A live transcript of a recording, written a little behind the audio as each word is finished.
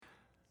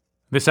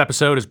This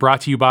episode is brought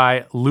to you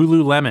by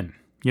Lululemon.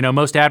 You know,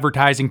 most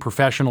advertising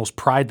professionals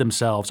pride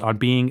themselves on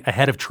being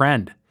ahead of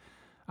trend.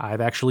 I've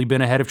actually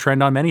been ahead of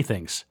trend on many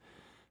things.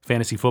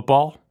 Fantasy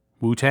football,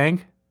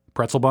 Wu-Tang,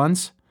 pretzel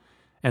buns,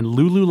 and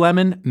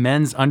Lululemon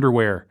men's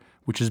underwear,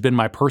 which has been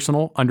my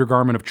personal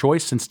undergarment of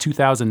choice since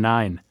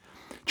 2009.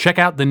 Check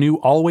out the new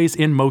Always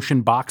in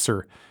Motion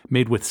boxer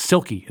made with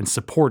silky and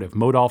supportive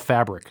modal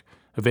fabric,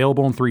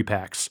 available in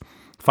 3-packs.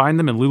 Find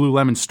them in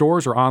Lululemon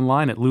stores or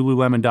online at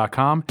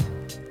lululemon.com.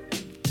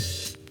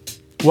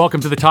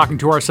 Welcome to the Talking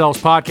to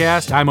Ourselves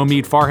podcast. I'm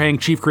Omid Farhang,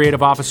 Chief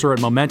Creative Officer at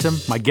Momentum.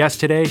 My guest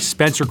today,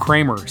 Spencer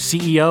Kramer,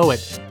 CEO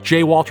at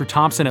J. Walter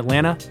Thompson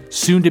Atlanta,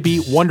 soon to be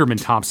Wunderman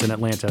Thompson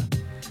Atlanta.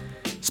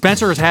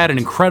 Spencer has had an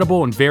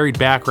incredible and varied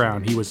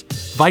background. He was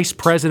Vice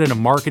President of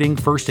Marketing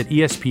first at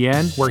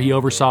ESPN, where he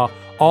oversaw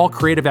all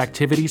creative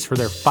activities for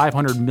their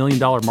 $500 million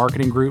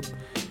marketing group.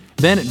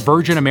 Then at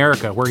Virgin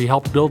America, where he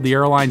helped build the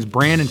airline's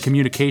brand and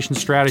communication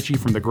strategy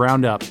from the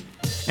ground up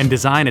and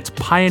design its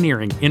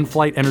pioneering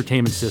in-flight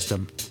entertainment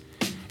system.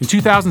 In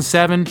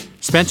 2007,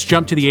 Spence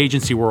jumped to the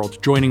agency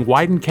world, joining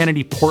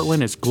Wieden+Kennedy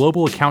Portland as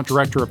Global Account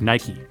Director of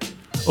Nike,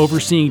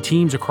 overseeing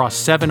teams across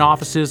 7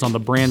 offices on the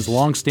brand's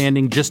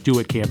long-standing Just Do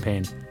It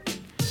campaign.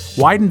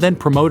 Wieden then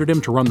promoted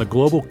him to run the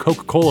global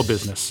Coca-Cola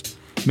business,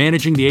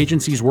 managing the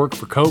agency's work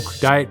for Coke,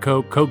 Diet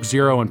Coke, Coke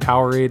Zero, and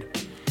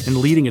Powerade, and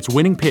leading its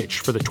winning pitch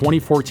for the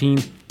 2014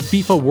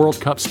 FIFA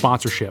World Cup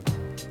sponsorship.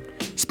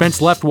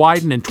 Spence left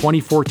Wieden in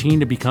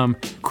 2014 to become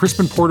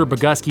Crispin Porter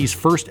Bogusky's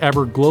first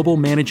ever global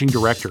managing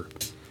director.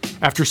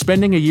 After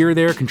spending a year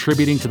there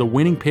contributing to the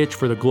winning pitch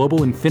for the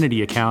Global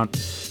Infinity account,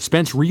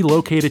 Spence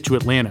relocated to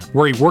Atlanta,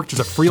 where he worked as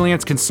a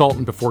freelance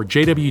consultant before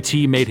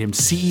JWT made him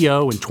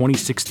CEO in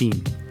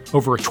 2016.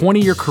 Over a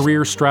 20-year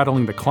career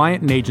straddling the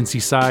client and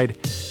agency side,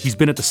 he's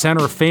been at the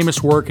center of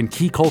famous work and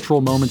key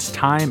cultural moments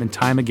time and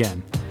time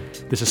again.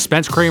 This is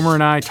Spence Kramer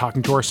and I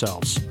talking to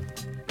ourselves.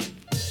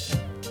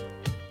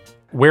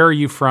 Where are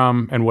you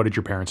from, and what did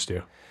your parents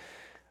do?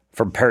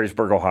 From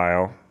Perrysburg,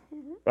 Ohio,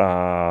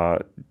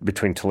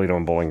 between Toledo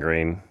and Bowling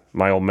Green.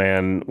 My old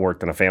man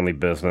worked in a family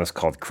business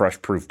called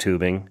Crush Proof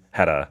Tubing.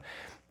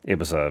 It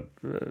was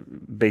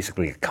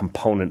basically a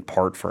component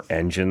part for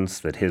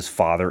engines that his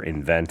father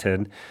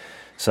invented.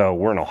 So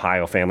we're an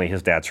Ohio family.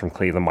 His dad's from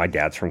Cleveland. My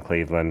dad's from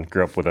Cleveland.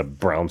 Grew up with a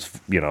Browns,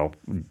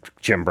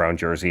 Jim Brown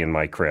jersey in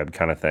my crib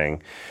kind of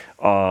thing.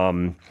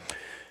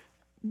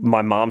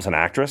 My mom's an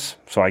actress,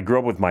 so I grew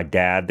up with my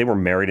dad. They were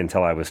married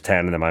until I was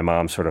 10, and then my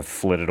mom sort of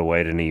flitted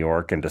away to New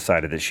York and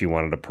decided that she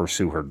wanted to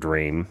pursue her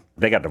dream.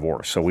 They got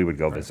divorced, so we would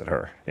go visit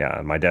her. Yeah,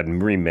 and my dad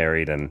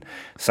remarried, and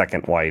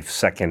second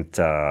wife,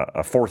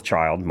 a fourth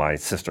child, my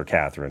sister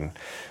Catherine.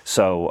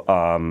 So,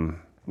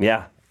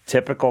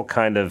 typical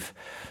kind of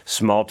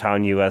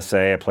small-town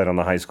USA. I played on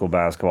the high school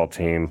basketball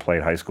team,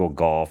 played high school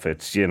golf.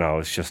 It's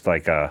just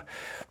like a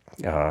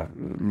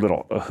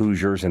little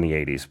Hoosiers in the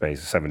 80s,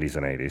 70s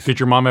and 80s.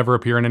 Did your mom ever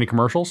appear in any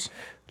commercials?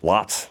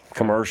 Lots.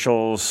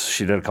 Commercials.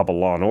 She did a couple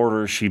Law and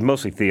Orders. She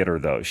mostly theater,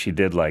 though. She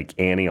did like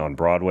Annie on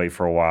Broadway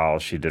for a while.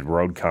 She did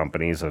road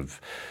companies of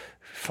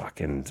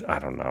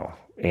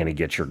Annie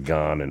Get Your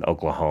Gun in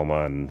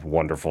Oklahoma and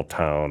Wonderful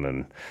Town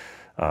and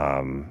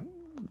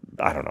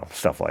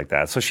stuff like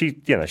that. So she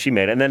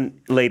made it. And then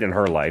late in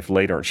her life,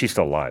 she's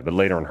still alive, but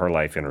later in her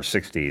life, in her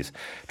 60s,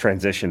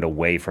 transitioned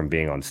away from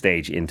being on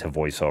stage into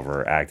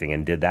voiceover acting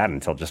and did that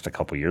until just a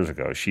couple years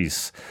ago.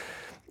 She's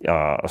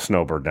a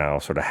snowbird now,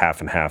 sort of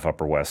half and half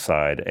Upper West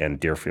Side and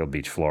Deerfield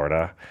Beach,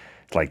 Florida.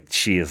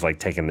 She is like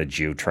taking the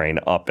Jew train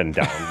up and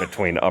down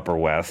between Upper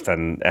West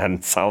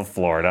and South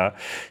Florida.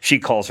 She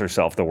calls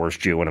herself the worst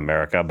Jew in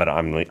America, but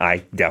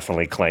I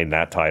definitely claim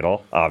that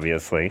title,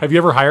 obviously. Have you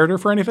ever hired her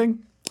for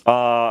anything?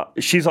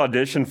 She's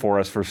auditioned for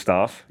us for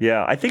stuff.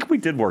 Yeah, I think we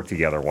did work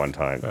together one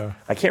time.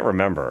 I can't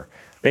remember.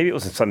 Maybe it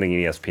was something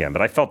in ESPN,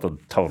 but I felt a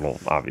total,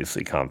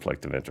 obviously,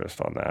 conflict of interest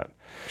on that.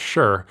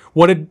 Sure.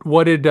 What did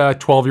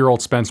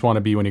 12-year-old Spence want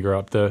to be when he grew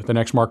up? The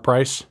next Mark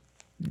Price?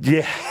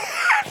 Yeah,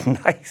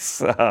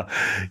 nice.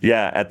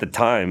 At the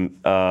time,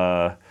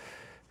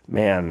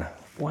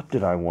 what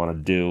did I want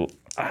to do?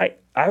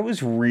 I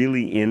was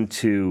really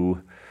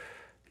into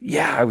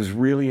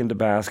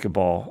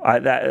basketball.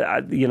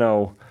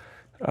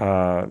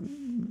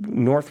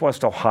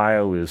 Northwest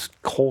Ohio is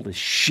cold as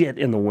shit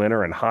in the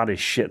winter and hot as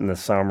shit in the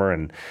summer,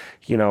 and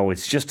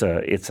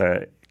it's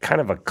a kind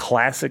of a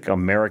classic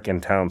American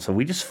town. So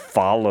we just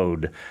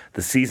followed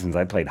the seasons.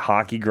 I played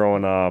hockey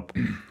growing up.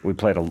 We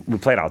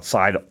played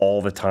outside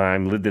all the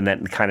time. Lived in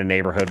that kind of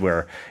neighborhood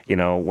where,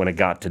 when it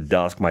got to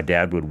dusk, my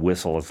dad would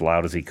whistle as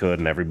loud as he could,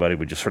 and everybody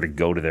would just sort of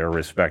go to their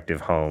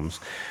respective homes.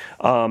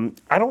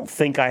 I don't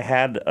think I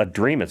had a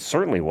dream. It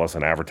certainly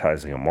wasn't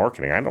advertising and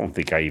marketing. I don't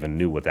think I even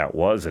knew what that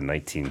was in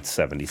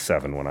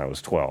 1977 when I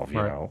was 12, you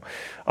know.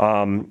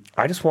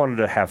 I just wanted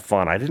to have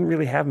fun. I didn't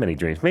really have many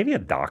dreams. Maybe a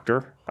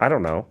doctor. I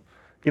don't know.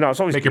 I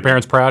was always... Make your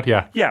parents proud?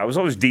 Yeah. Yeah, I was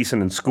always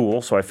decent in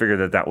school, so I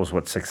figured that was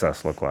what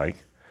success looked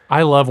like.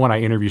 I love when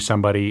I interview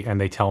somebody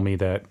and they tell me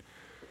that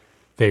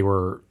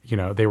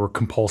they were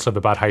compulsive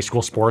about high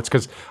school sports,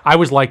 because I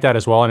was like that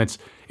as well. And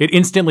it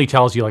instantly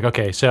tells you, like,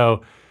 okay,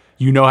 so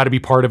you know how to be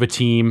part of a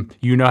team,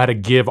 you know how to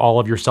give all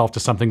of yourself to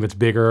something that's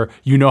bigger,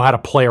 you know how to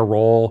play a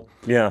role.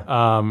 Yeah.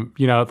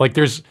 Like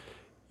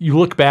you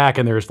look back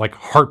and there's like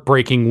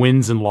heartbreaking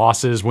wins and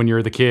losses when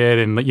you're the kid,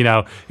 and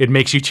it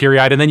makes you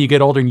teary-eyed, and then you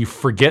get older and you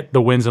forget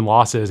the wins and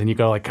losses, and you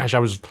go like, gosh, I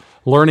was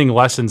learning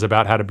lessons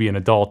about how to be an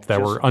adult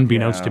that were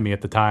unbeknownst to me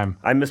at the time.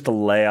 I missed a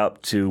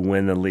layup to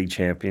win the league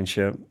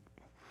championship.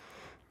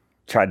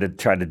 Tried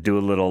to do a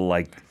little,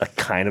 like, a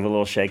kind of a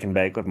little shake and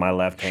bake with my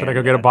left hand. Should I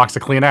go get a box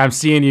of Kleenex? I'm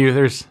seeing you.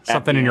 There's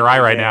something in your eye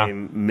right now.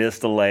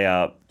 Missed a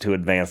layup to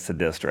advance to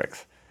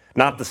districts.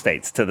 Not the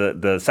states, to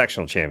the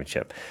sectional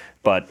championship,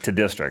 but to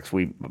districts.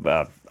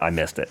 I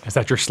missed it. Is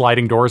that your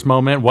sliding doors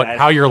moment?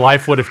 How your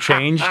life would have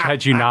changed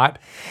had you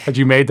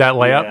made that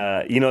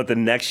layup? Yeah. The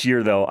next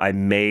year, though, I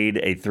made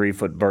a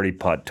 3-foot birdie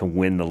putt to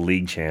win the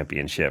league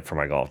championship for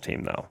my golf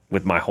team, though,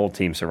 with my whole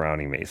team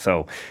surrounding me.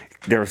 So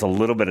there was a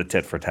little bit of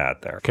tit for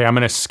tat there. Okay, I'm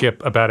going to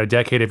skip about a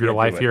decade of your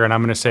life here, and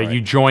I'm going to say you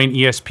joined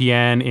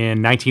ESPN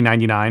in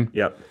 1999.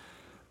 Yep.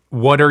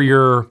 What are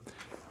your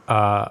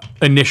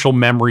initial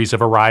memories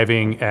of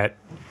arriving at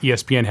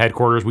ESPN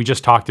headquarters? We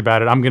just talked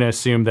about it. I'm going to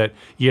assume that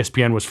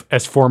ESPN was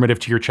as formative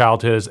to your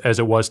childhood as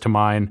it was to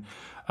mine.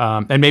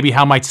 And maybe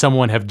how might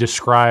someone have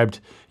described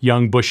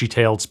young,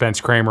 bushy-tailed Spence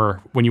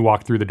Kramer when you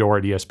walked through the door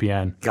at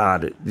ESPN?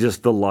 God,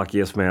 just the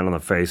luckiest man on the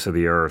face of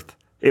the earth.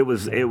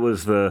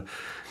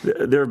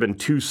 There have been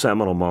two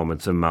seminal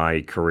moments in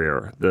my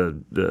career,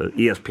 the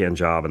ESPN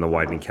job and the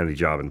Wieden and Kennedy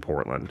job in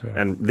Portland,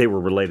 and they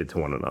were related to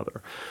one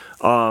another.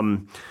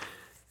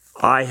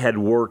 I had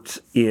worked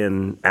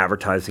in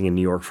advertising in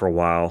New York for a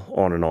while,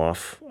 on and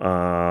off.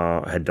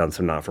 Had done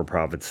some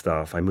not-for-profit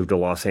stuff. I moved to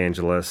Los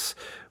Angeles,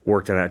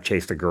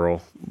 chased a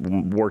girl,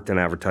 worked in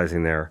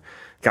advertising there,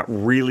 got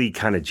really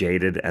kind of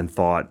jaded and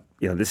thought,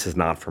 this is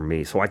not for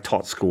me. So I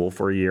taught school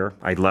for a year.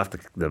 I left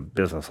the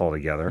business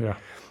altogether. Yeah.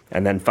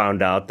 And then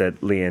found out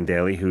that Leanne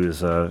Daly, who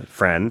is a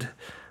friend,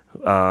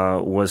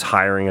 was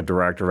hiring a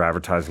director of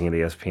advertising at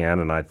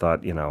ESPN. And I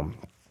thought,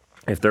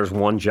 if there's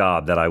one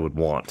job that I would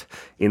want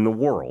in the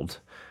world,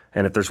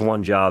 and if there's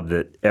one job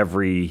that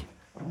every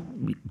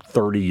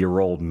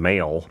 30-year-old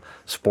male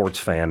sports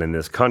fan in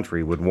this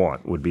country would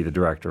want, would be the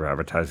director of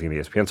advertising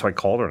at ESPN. So I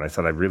called her and I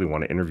said, I really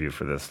want to interview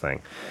for this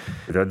thing.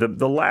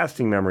 The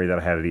lasting memory that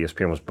I had at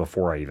ESPN was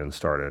before I even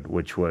started,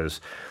 which was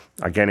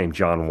a guy named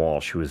John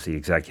Walsh, who was the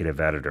executive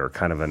editor,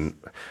 kind of an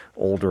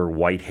older,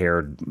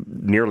 white-haired,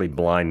 nearly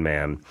blind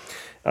man,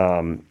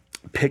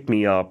 picked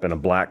me up in a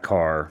black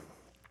car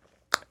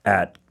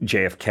at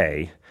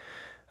JFK.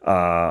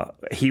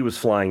 He was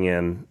flying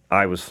in,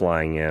 I was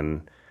flying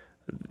in,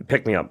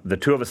 picked me up. The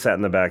two of us sat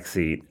in the back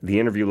seat. The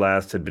interview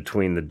lasted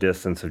between the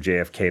distance of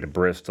JFK to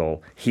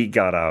Bristol. He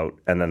got out,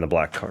 and then the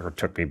black car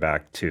took me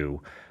back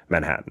to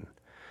Manhattan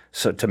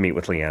to meet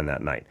with Leanne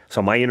that night.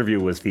 So my interview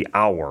was the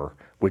hour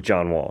with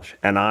John Walsh,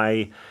 and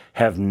I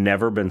have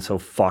never been so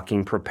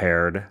fucking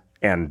prepared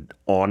and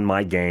on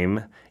my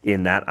game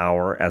in that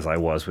hour as I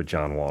was with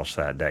John Walsh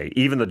that day.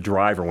 Even the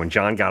driver, when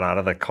John got out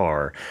of the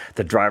car,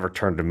 the driver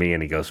turned to me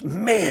and he goes,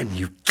 "Man,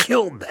 you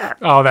killed that."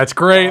 Oh, that's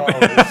great. Oh,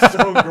 it was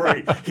so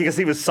great. Because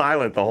he was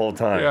silent the whole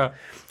time. Yeah.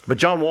 But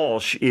John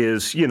Walsh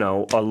is,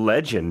 a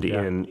legend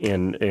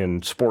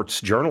in sports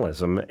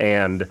journalism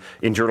and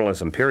in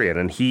journalism, period.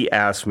 And he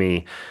asked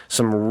me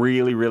some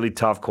really, really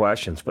tough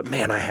questions. But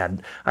man, I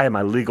had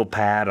my legal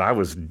pad. I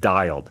was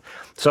dialed.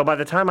 So by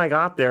the time I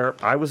got there,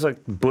 I was a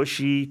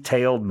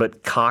bushy-tailed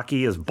but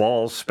cocky as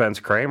balls Spence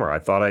Kramer. I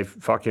thought I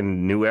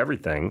fucking knew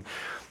everything.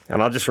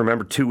 And I'll just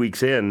remember 2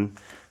 weeks in,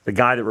 the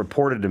guy that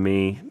reported to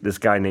me, this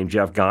guy named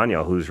Jeff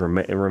Gagnon, who's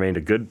remained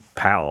a good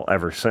pal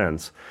ever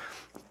since.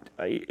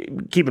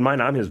 Keep in mind,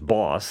 I'm his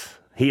boss.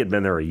 He had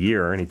been there a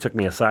year, and he took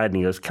me aside, and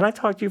he goes, "Can I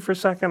talk to you for a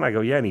second?" I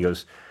go, "Yeah." And he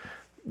goes,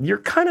 "You're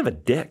kind of a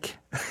dick."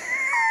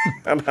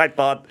 And I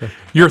thought,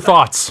 your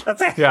thoughts.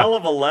 That's a hell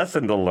of a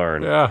lesson to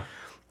learn. Yeah.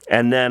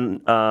 And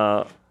then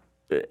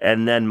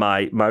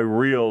my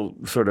real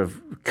sort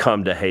of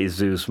come to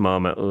Jesus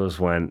moment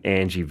was when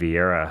Angie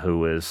Vieira, who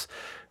was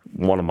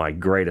one of my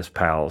greatest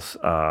pals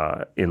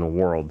in the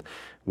world,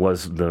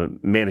 was the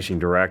managing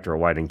director of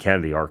Wieden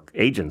Kennedy, our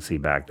agency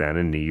back then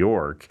in New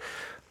York.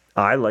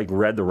 I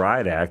read the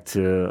riot act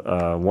to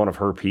one of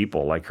her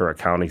people, like her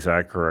account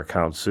exec, her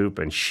account soup,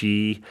 and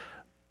she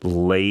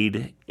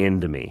laid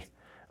into me,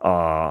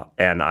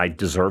 and I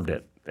deserved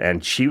it.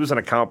 And she was an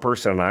account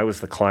person, and I was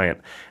the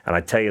client. And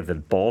I tell you, the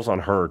ball's on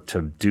her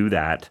to do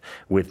that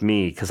with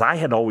me, because I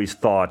had always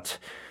thought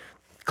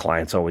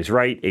client's always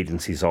right,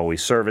 agency's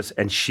always service.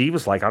 And she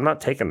was like, "I'm not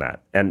taking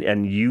that.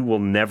 And you will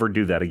never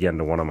do that again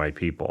to one of my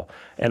people."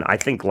 And I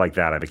think like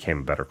that, I became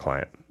a better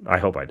client. I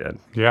hope I did.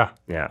 Yeah.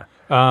 Yeah.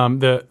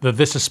 The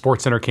This Is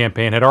Sports Center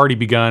campaign had already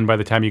begun by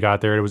the time you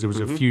got there. It was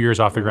a few years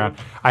off the ground.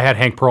 I had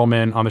Hank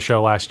Perlman on the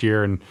show last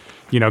year, and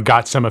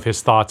got some of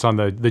his thoughts on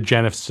the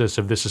genesis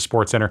of This Is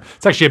Sports Center.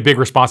 It's actually a big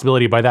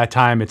responsibility. By that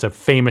time, it's a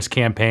famous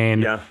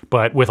campaign,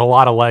 but with a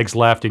lot of legs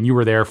left. And you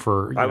were there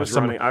for. I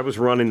was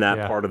running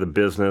that part of the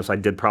business. I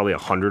did probably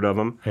 100 of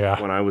them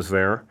when I was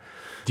there.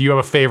 Do you have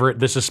a favorite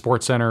This Is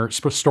Sports Center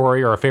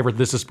story or a favorite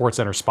This Is Sports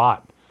Center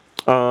spot?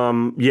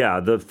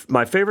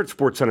 My favorite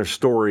SportsCenter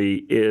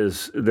story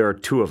is there are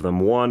two of them.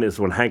 One is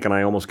when Hank and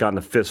I almost got in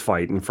a fist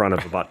fight in front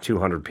of about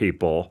 200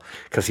 people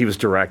because he was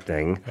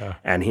directing,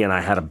 and he and I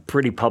had a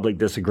pretty public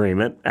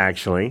disagreement,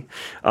 actually.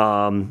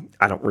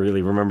 I don't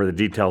really remember the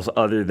details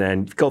other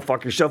than go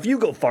fuck yourself, you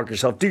go fuck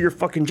yourself, do your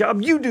fucking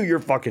job, you do your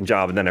fucking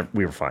job, and then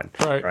we were fine.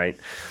 Right?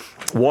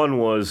 One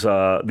was,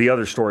 the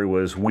other story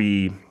was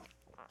we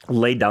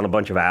laid down a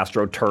bunch of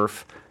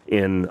AstroTurf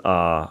in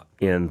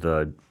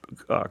the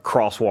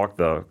crosswalk,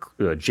 the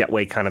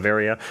jetway kind of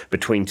area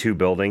between two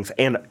buildings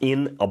and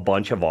in a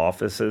bunch of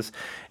offices.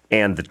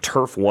 And the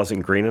turf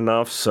wasn't green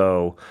enough,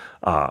 so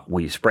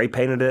we spray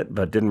painted it,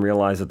 but didn't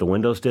realize that the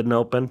windows didn't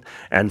open.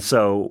 And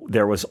so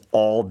there was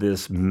all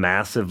this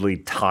massively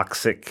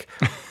toxic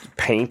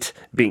paint,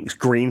 being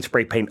green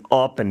spray paint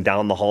up and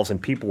down the halls,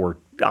 and people were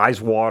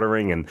eyes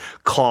watering and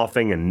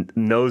coughing and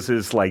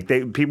noses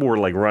people were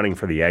like running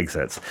for the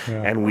exits,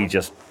 and we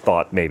just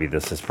thought maybe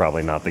this is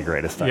probably not the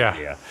greatest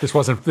idea. This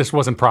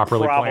wasn't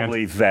properly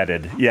probably planned.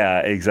 Vetted. Yeah,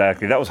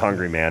 exactly. That was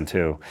Hungry Man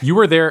too. You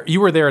were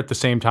there at the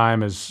same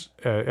time as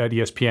at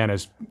ESPN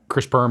as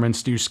Chris Berman,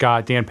 Stu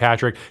Scott, Dan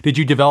Patrick. Did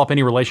you develop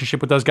any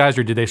relationship with those guys,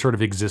 or did they sort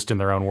of exist in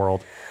their own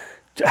world?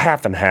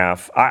 Half and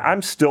half.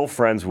 I'm still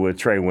friends with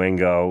Trey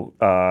Wingo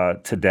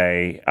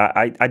today.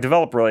 I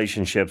developed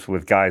relationships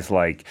with guys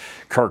like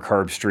Kirk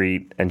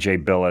Herbstreit and Jay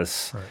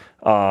Billis.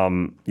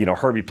 Right.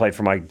 Herbie played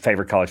for my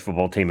favorite college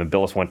football team, and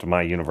Billis went to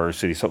my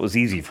university, so it was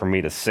easy for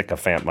me to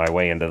sycophant my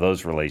way into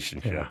those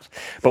relationships.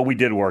 But we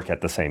did work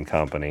at the same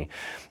company.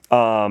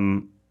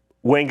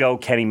 Wingo,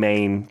 Kenny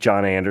Mayne,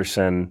 John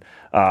Anderson,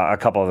 a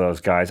couple of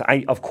those guys.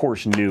 I, of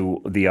course, knew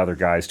the other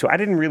guys, too. I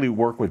didn't really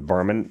work with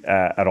Berman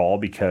at all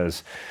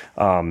because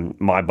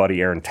my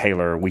buddy Aaron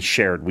Taylor, we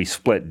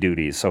split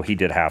duties. So he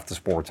did half the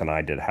sports and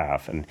I did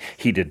half, and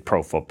he did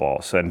pro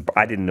football. And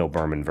I didn't know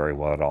Berman very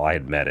well at all. I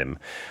had met him.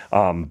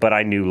 But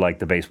I knew,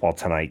 the Baseball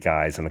Tonight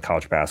guys and the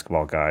college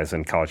basketball guys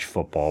and college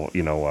football,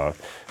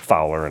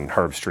 Fowler and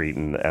Herbstreit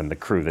and the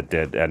crew that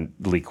did, and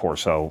Lee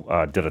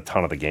Corso did a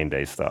ton of the game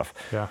day stuff.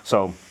 Yeah.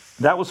 So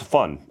that was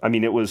fun. I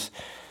mean, it was,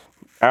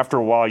 after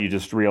a while, you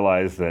just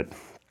realize that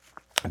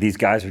these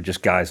guys are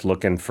just guys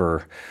looking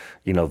for,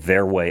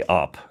 their way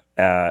up.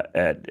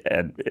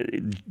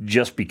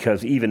 Just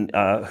because even,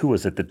 who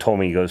was it that told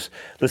me, he goes,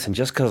 listen,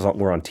 just because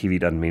we're on TV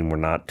doesn't mean we're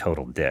not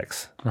total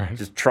dicks. Right.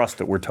 Just trust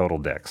that we're total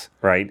dicks,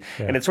 right?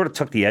 Yeah. And it sort of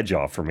took the edge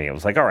off for me. It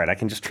was like, all right, I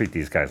can just treat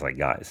these guys like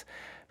guys.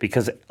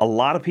 Because a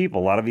lot of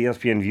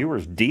ESPN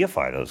viewers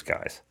deify those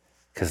guys.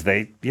 Because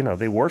they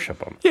worship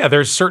them. Yeah,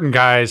 there's certain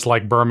guys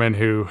like Berman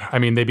who,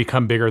 they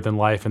become bigger than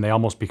life and they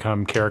almost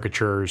become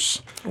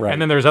caricatures. Right. And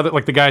then there's other,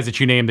 like the guys that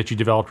you named that you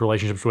developed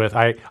relationships with.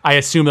 I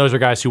assume those are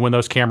guys who, when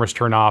those cameras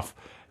turn off,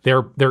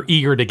 they're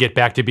eager to get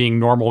back to being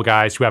normal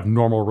guys who have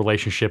normal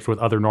relationships with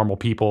other normal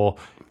people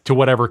to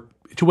whatever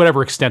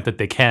extent that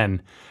they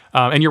can.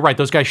 And you're right,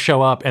 those guys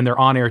show up and they're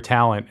on-air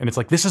talent, and it's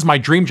like, this is my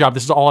dream job.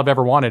 This is all I've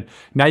ever wanted.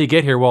 Now you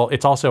get here, well,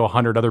 it's also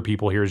 100 other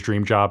people here's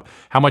dream job.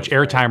 How much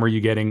airtime are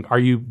you getting? Are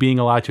you being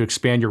allowed to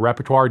expand your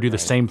repertoire, do the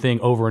same thing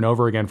over and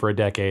over again for a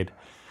decade?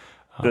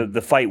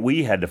 The fight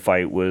we had to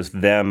fight was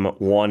them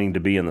wanting to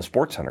be in the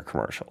SportsCenter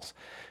commercials,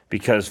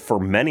 because for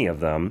many of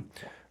them,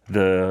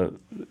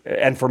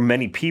 and for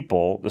many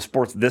people, This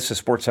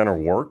Is SportsCenter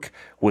work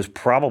was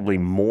probably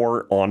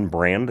more on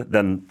brand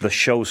than the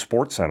show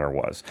SportsCenter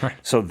was. Right.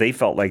 So they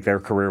felt like their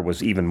career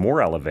was even more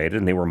elevated,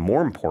 and they were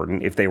more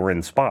important if they were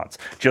in spots,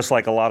 just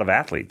like a lot of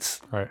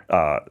athletes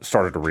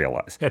started to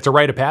realize. It's a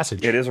rite of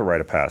passage. It is a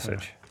rite of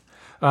passage.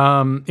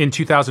 In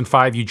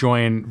 2005, you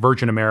joined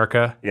Virgin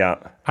America. Yeah.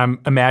 I'm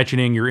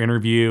imagining your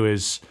interview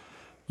is,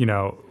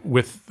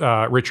 with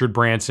Richard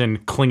Branson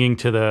clinging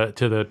to a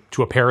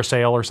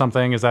parasail or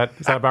something. Is that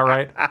about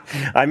right?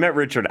 I met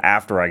Richard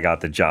after I got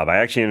the job. I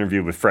actually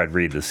interviewed with Fred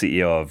Reed, the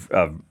CEO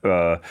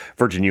of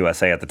Virgin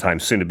USA at the time,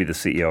 soon to be the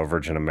CEO of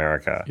Virgin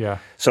America. Yeah.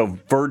 So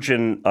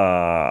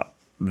the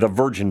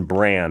Virgin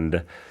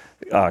brand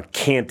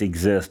can't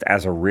exist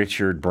as a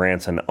Richard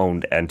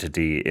Branson-owned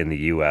entity in the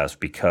U.S.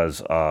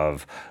 because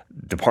of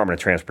Department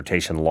of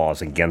Transportation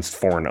laws against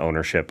foreign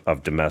ownership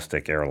of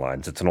domestic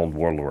airlines. It's an old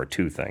World War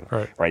II thing,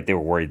 right? They were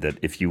worried that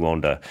if you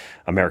owned a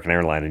American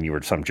airline and you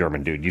were some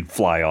German dude, you'd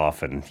fly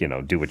off and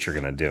do what you're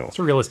going to do. It's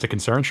a realistic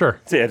concern, sure.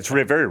 It's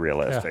very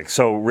realistic. Yeah.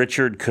 So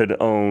Richard could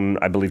own,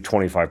 I believe,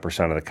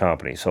 25% of the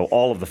company. So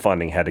all of the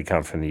funding had to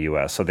come from the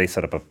U.S. So they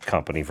set up a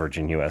company,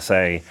 Virgin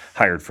USA,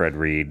 hired Fred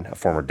Reed, a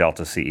former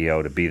Delta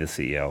CEO, to be the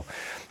CEO.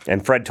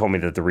 And Fred told me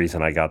that the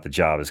reason I got the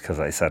job is because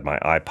I said my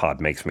iPod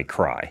makes me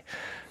cry.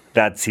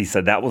 He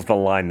said that was the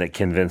line that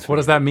convinced me. What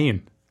does that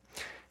mean?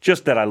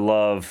 just that I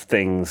love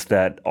things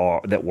that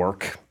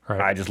work.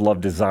 Right. I just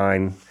love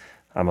design.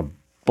 I'm a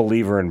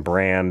believer in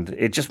brand.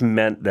 It just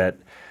meant that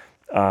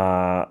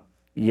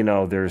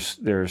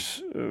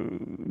there's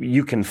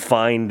you can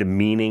find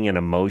meaning and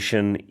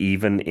emotion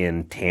even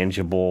in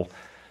tangible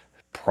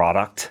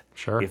product.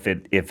 Sure.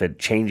 If it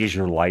changes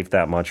your life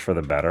that much for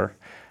the better.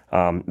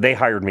 They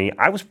hired me.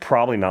 I was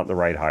probably not the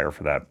right hire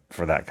for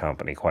that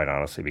company, quite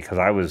honestly, because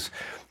I was,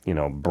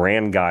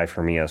 brand guy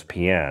from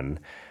ESPN,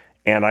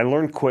 and I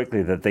learned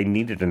quickly that they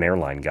needed an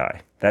airline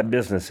guy. That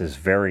business is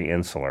very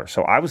insular.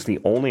 So I was the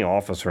only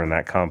officer in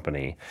that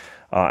company,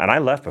 and I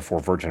left before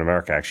Virgin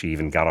America actually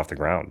even got off the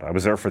ground. I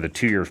was there for the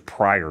 2 years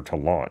prior to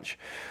launch.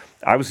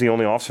 I was the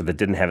only officer that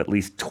didn't have at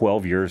least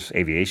 12 years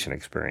aviation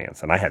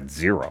experience, and I had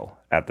 0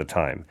 at the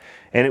time.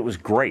 And it was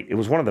great. It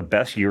was one of the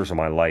best years of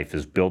my life,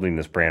 is building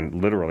this brand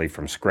literally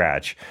from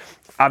scratch,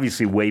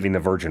 obviously waving the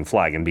Virgin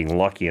flag and being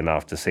lucky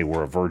enough to say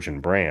we're a Virgin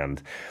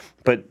brand,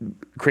 but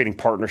creating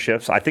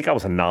partnerships. I think I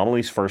was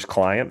Anomaly's first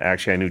client.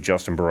 Actually, I knew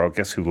Justin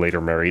Barocas, who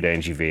later married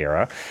Angie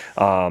Vieira,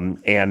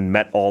 and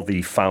met all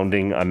the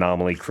founding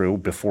Anomaly crew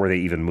before they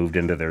even moved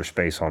into their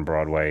space on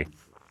Broadway.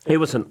 It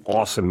was an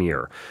awesome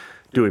year,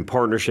 doing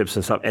partnerships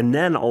and stuff. And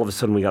then all of a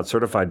sudden we got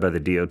certified by the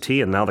DOT,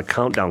 and now the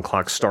countdown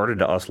clock started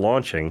to us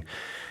launching.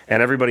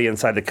 And everybody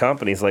inside the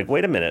company is like,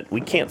 wait a minute, we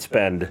can't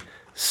spend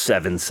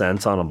 7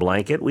 cents on a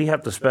blanket. We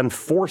have to spend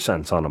 4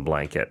 cents on a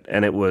blanket.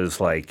 And it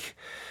was like,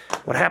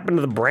 what happened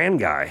to the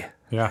brand guy?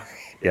 Yeah.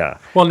 Yeah.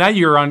 Well, now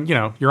you're on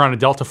a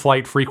Delta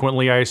flight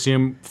frequently, I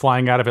assume,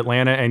 flying out of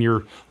Atlanta, and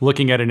you're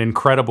looking at an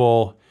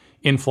incredible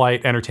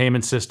in-flight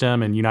entertainment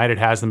system, and United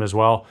has them as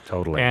well.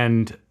 Totally.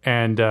 And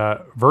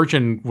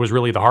Virgin was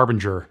really the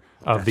harbinger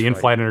of the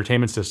in-flight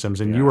entertainment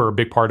systems, and you were a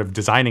big part of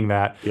designing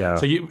that. Yeah.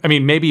 So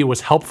maybe it was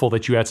helpful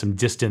that you had some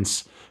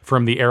distance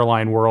from the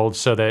airline world,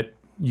 so that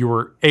you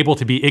were able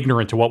to be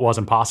ignorant to what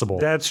wasn't possible.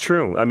 That's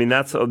true. I mean,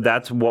 that's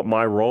what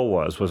my role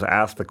was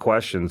ask the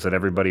questions that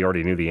everybody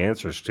already knew the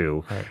answers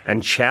to, right,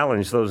 and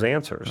challenge those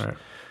answers. Right.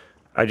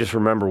 I just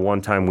remember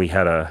one time we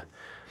had a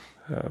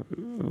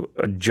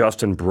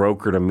Justin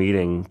brokered a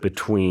meeting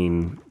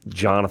between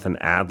Jonathan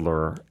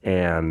Adler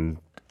and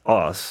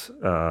us,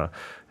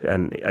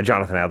 and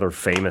Jonathan Adler,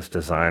 famous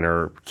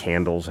designer,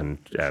 candles and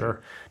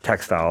Sure,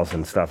 textiles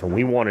and stuff, and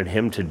we wanted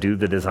him to do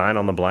the design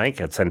on the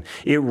blankets, and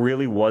it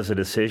really was a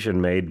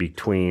decision made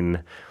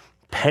between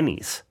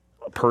pennies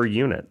per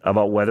unit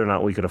about whether or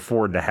not we could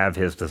afford to have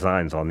his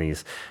designs on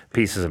these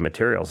pieces of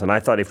materials. And I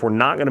thought, if we're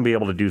not going to be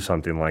able to do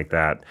something like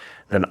that,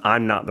 then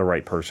I'm not the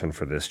right person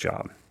for this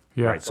job.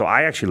 Yeah. Right. So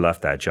I actually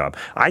left that job.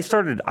 I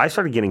started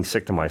getting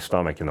sick to my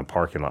stomach in the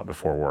parking lot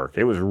before work.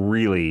 It was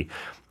really,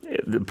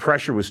 the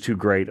pressure was too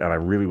great, and I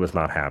really was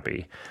not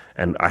happy.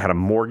 And I had a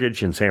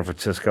mortgage in San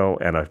Francisco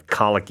and a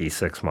colicky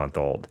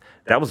 6-month-old.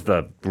 That was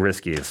the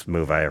riskiest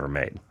move I ever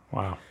made.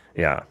 Wow.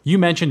 Yeah. You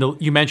mentioned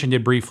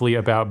it briefly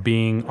about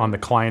being on the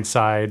client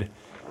side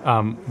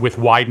with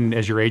Wieden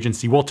as your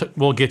agency.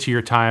 We'll get to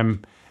your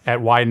time at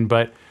Wieden,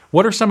 but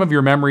what are some of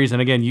your memories?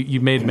 And again,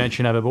 you made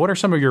mention of it, but what are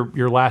some of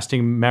your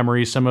lasting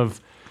memories? Some of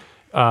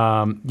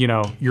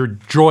your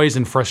joys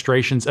and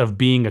frustrations of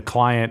being a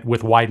client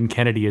with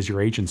Wieden+Kennedy as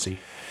your agency?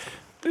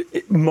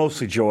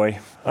 Mostly joy.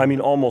 I mean,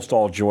 almost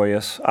all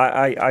joyous.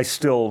 I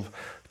still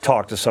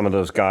talk to some of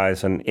those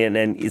guys and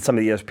some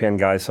of the ESPN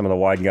guys, some of the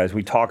Wieden guys.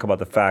 We talk about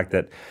the fact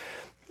that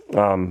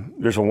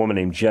there's a woman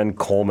named Jen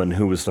Coleman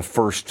who was the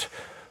first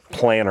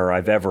planner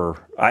I've ever.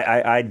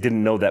 I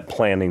didn't know that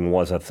planning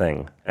was a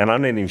thing, and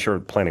I'm not even sure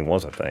planning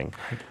was a thing.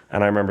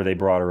 And I remember they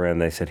brought her in.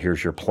 They said,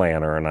 "Here's your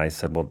planner," and I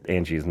said, "Well,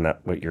 Angie, isn't that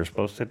what you're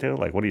supposed to do?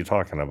 Like, what are you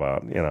talking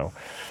about? You know?"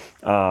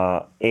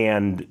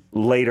 And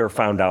later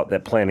found out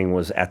that planning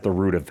was at the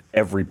root of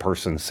every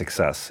person's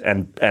success.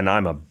 And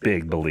I'm a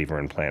big believer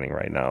in planning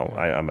right now.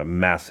 I'm a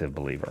massive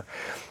believer.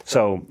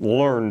 So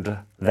learned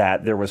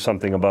that there was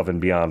something above and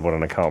beyond what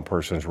an account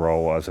person's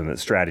role was, and that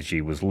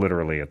strategy was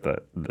literally at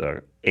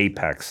the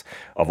apex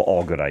of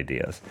all good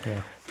ideas.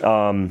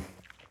 Yeah.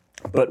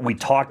 But we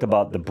talked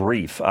about the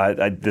brief.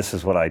 This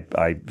is what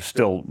I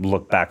still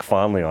look back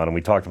fondly on, and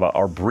we talked about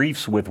our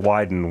briefs with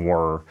Wieden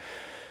were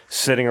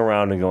sitting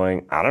around and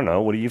going, I don't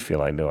know, what do you feel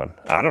like doing?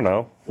 I don't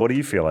know, what do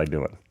you feel like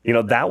doing? You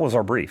know, that was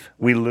our brief.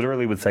 We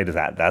literally would say to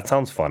that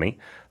sounds funny,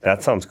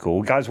 that sounds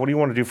cool. Guys, what do you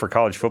want to do for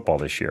college football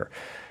this year?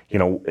 You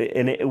know,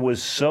 and it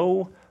was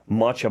so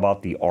much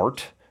about the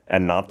art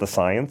and not the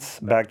science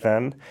back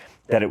then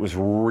that it was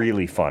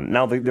really fun.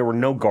 Now, there were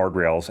no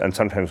guardrails, and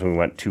sometimes we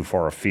went too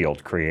far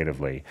afield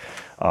creatively.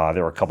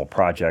 There were a couple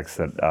projects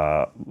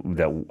that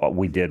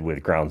we did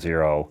with Ground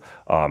Zero.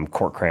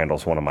 Court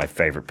Crandall's one of my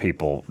favorite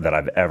people that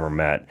I've ever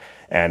met,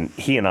 and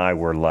he and I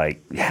were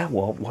like, yeah,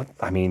 well,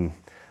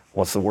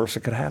 what's the worst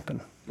that could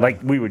happen?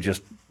 Like, we would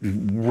just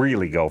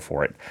really go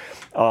for it.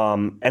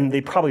 And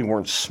they probably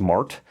weren't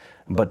smart,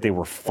 but they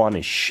were fun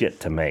as shit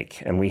to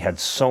make, and we had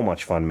so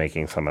much fun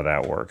making some of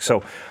that work.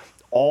 So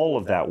all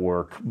of that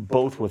work,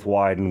 both with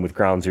Wyden, with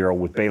Ground Zero,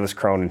 with Bayless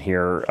Cronin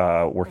here,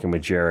 working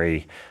with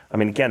Jerry. I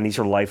mean, again, these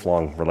are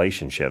lifelong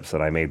relationships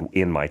that I made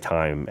in my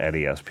time at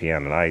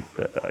ESPN. And I,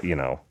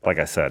 like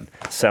I said,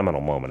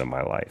 seminal moment in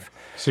my life.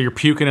 So you're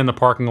puking in the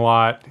parking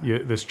lot.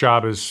 This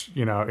job is,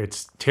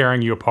 it's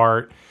tearing you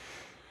apart.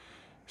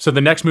 So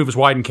the next move was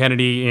Wyden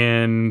Kennedy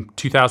in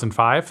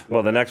 2005?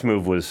 Well, the next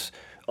move was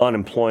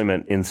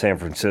unemployment in San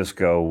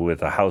Francisco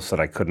with a house that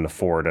I couldn't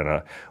afford and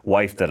a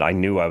wife that I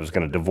knew I was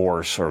going to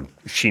divorce, or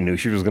she knew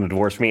she was going to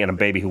divorce me, and a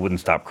baby who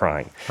wouldn't stop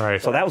crying.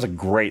 Right. So that was a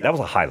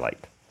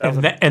highlight.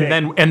 And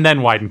then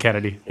Wyden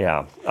Kennedy.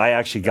 Yeah, I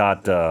actually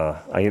got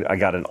I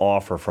got an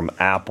offer from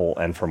Apple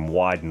and from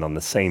Wyden on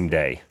the same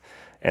day,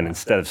 and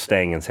instead of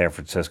staying in San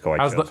Francisco,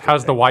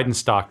 how's the Wyden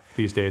stock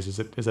these days? Is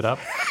it up?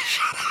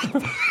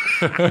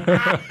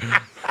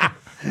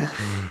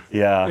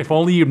 Yeah. If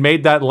only you'd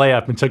made that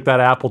layup and took that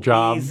Apple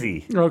job.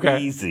 Easy.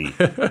 Okay. Easy.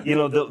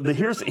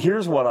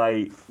 Here's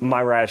what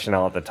my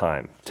rationale at the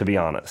time, to be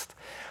honest.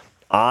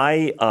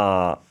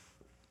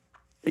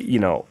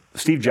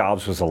 Steve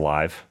Jobs was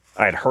alive.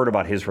 I had heard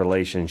about his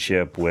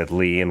relationship with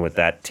Lee and with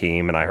that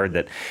team, and I heard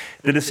that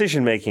the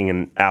decision-making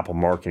in Apple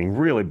marketing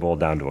really boiled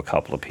down to a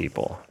couple of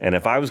people. And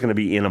if I was going to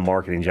be in a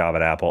marketing job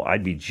at Apple,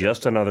 I'd be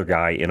just another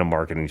guy in a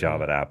marketing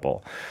job at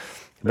Apple.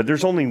 But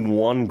there's only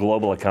one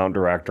global account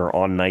director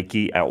on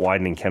Nike at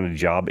Wyden and Kennedy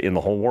job in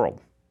the whole world.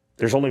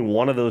 There's only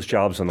one of those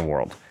jobs in the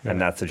world, and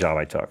that's the job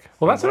I took.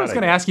 Well, that's what I was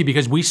going to ask you,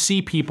 because we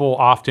see people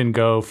often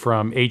go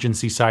from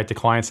agency side to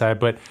client side,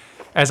 but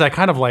as I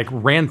kind of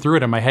ran through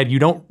it in my head, you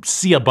don't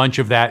see a bunch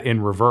of that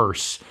in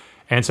reverse.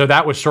 And so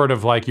that was sort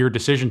of your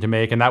decision to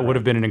make, and that would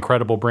have been an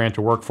incredible brand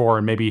to work for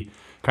and maybe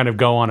kind of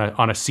go on a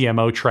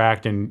CMO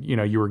track, and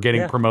you were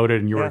getting promoted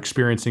and you were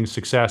experiencing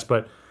success.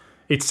 But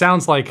it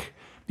sounds like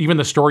even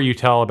the story you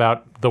tell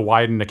about the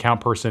Wyden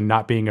account person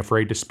not being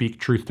afraid to speak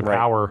truth to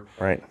power,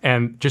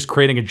 and just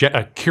creating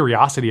a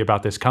curiosity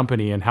about this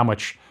company and how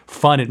much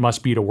fun it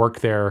must be to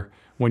work there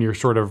when you're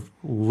sort of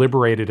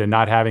liberated and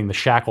not having the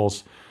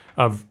shackles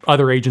of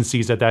other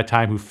agencies at that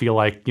time who feel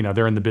like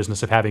they're in the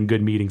business of having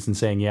good meetings and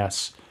saying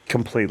yes.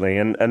 Completely.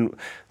 And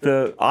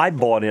I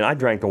bought in. I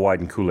drank the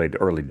Wyden Kool-Aid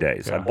early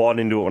days. Yeah. I bought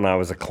into it when I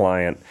was a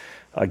client.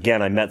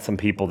 Again, I met some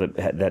people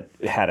that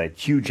had a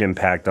huge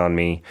impact on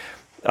me.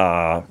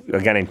 A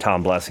guy named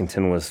Tom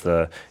Blessington was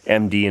the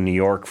MD in New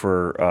York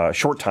for a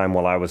short time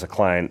while I was a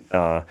client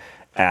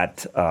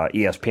at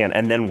ESPN,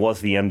 and then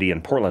was the MD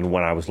in Portland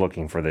when I was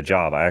looking for the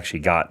job. I actually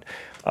got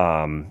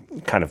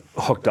kind of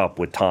hooked up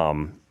with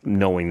Tom,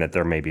 knowing that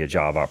there may be a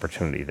job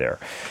opportunity there.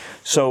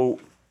 So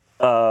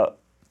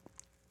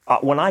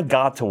when I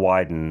got to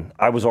Wyden,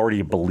 I was already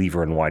a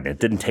believer in Wyden. It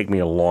didn't take me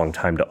a long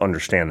time to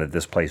understand that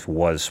this place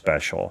was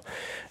special.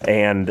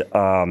 And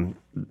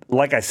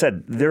like I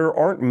said, there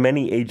aren't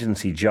many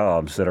agency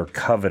jobs that are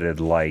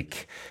coveted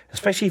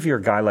especially if you're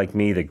a guy like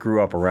me that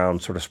grew up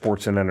around sort of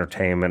sports and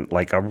entertainment,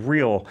 like a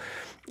real...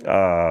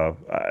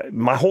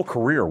 my whole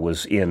career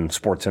was in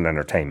sports and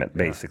entertainment,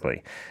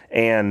 basically.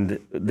 And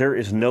there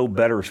is no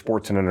better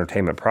sports and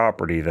entertainment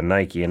property than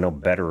Nike, and no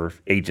better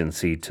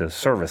agency to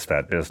service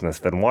that business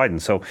than Wyden.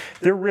 So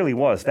there really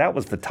was. That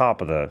was the top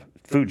of the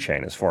food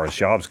chain as far as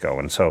jobs go.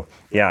 And so,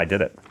 yeah, I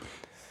did it.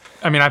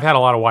 I mean, I've had a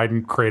lot of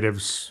Wyden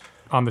creatives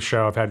on the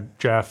show. I've had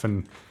Jeff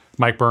and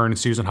Mike Byrne and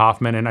Susan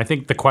Hoffman. And I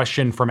think the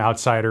question from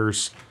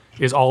outsiders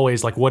is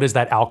always what is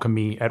that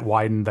alchemy at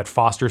Wyden that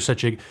fosters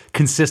such a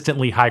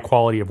consistently high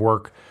quality of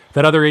work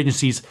that other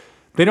agencies,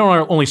 they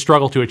don't only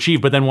struggle to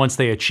achieve, but then once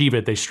they achieve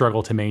it, they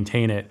struggle to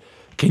maintain it.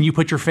 Can you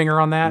put your finger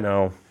on that?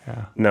 No.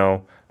 Yeah.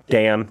 No.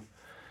 Dan.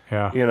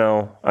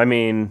 Yeah. I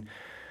mean,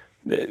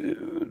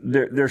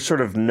 there's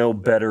sort of no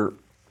better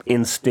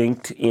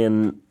instinct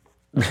in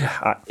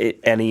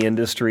any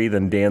industry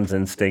than Dan's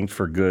instinct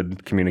for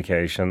good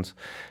communications.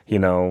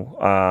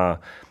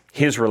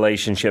 His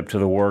relationship to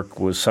the work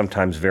was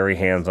sometimes very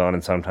hands-on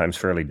and sometimes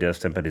fairly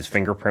distant, but his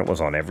fingerprint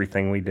was on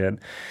everything we did.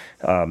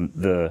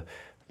 The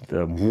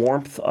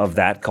warmth of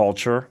that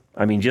culture,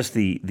 I mean, just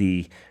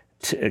the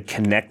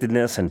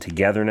connectedness and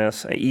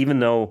togetherness, even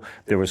though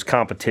there was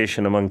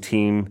competition among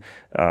teams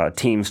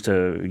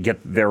to get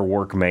their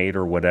work made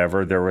or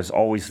whatever, there was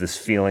always this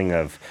feeling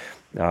of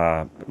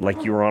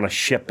like you were on a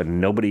ship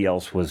and nobody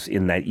else was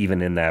in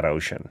that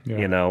ocean.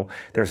 Yeah.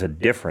 There's a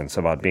difference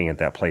about being at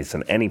that place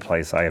than any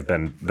place I have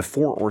been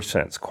before or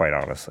since, quite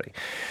honestly.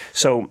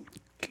 So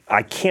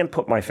I can't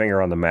put my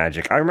finger on the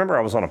magic. I remember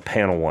I was on a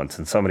panel once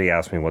and somebody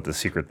asked me what the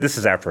secret, this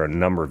is after a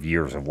number of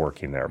years of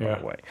working there, by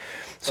the way.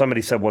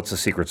 Somebody said, what's the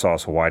secret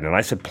sauce of Wyden? And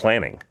I said,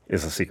 planning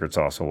is the secret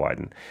sauce of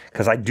Wyden.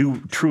 Because I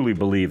do truly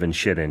believe in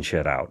shit in,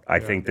 shit out. I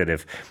think that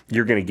if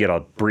you're going to get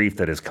a brief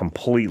that is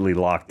completely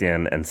locked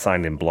in and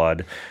signed in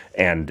blood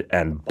and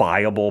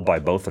buyable by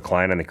both the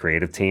client and the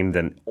creative team,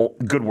 then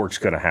good work's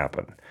going to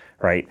happen,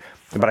 right?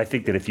 But I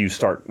think that if you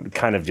start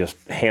kind of just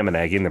ham and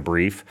egging the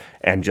brief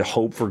and just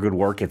hope for good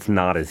work, it's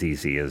not as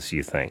easy as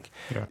you think.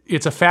 Yeah.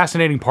 It's a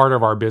fascinating part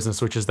of our business,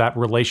 which is that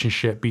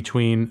relationship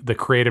between the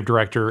creative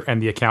director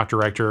and the account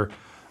director.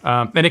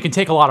 And it can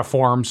take a lot of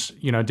forms,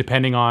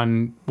 depending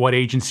on what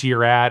agency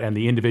you're at and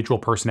the individual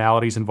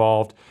personalities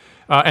involved.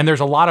 And there's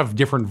a lot of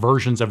different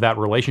versions of that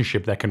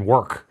relationship that can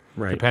work,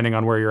 depending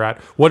on where you're at.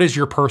 What is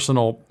your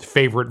personal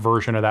favorite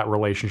version of that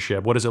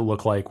relationship? What does it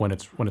look like when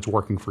it's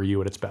working for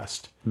you at its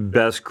best?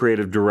 Best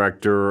creative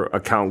director,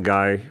 account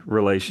guy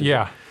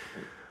relationship.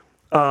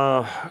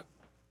 Yeah.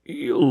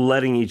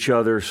 Letting each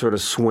other sort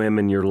of swim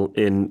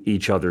in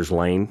each other's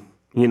lane,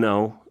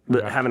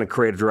 having a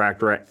creative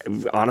director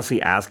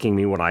honestly asking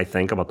me what I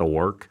think about the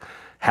work,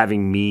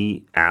 having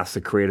me ask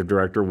the creative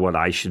director what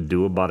I should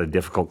do about a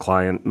difficult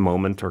client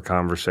moment or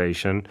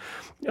conversation,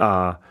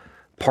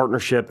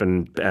 partnership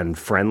and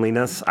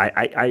friendliness.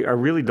 I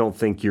really don't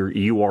think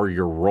you are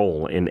your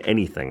role in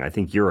anything. I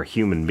think you're a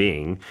human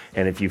being,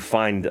 and if you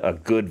find a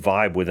good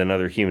vibe with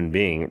another human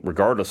being,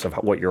 regardless of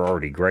what you're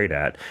already great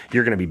at,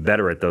 you're going to be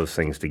better at those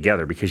things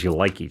together because you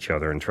like each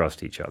other and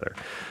trust each other.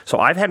 So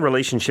I've had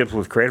relationships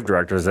with creative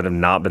directors that have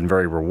not been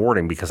very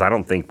rewarding because I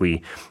don't think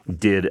we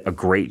did a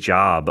great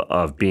job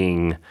of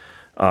being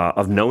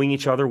of knowing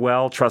each other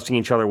well, trusting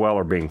each other well,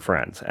 or being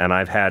friends. And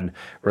I've had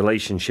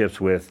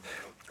relationships with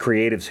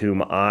creatives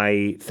whom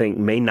I think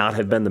may not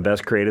have been the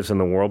best creatives in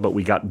the world, but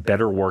we got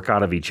better work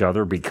out of each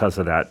other because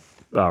of that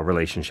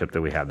relationship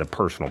that we had, the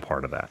personal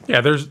part of that.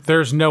 Yeah,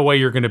 there's no way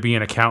you're going to be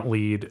an account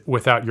lead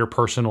without your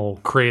personal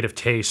creative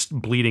taste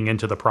bleeding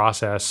into the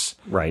process.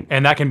 Right.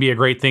 And that can be a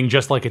great thing,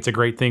 just like it's a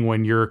great thing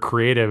when your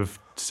creative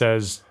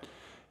says,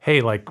 hey,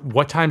 like,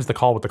 what time's the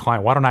call with the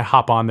client? Why don't I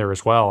hop on there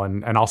as well?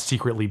 And I'll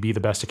secretly be the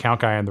best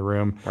account guy in the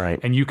room. Right.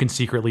 And you can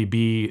secretly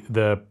be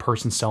the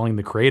person selling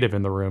the creative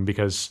in the room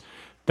because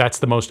that's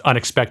the most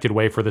unexpected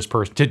way for this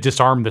person to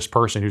disarm this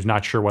person who's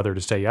not sure whether to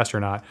say yes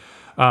or not.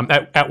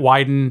 At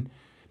Wieden,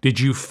 did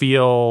you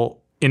feel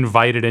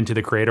invited into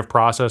the creative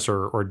process,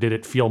 or did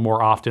it feel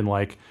more often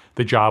like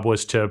the job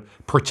was to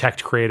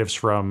protect creatives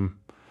from,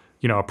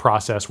 a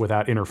process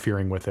without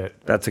interfering with it?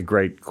 That's a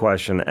great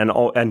question,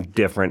 and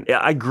different.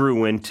 I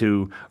grew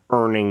into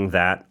earning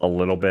that a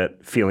little bit,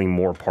 feeling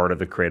more part of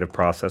the creative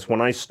process.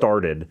 When I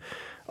started,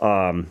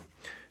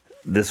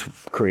 this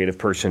creative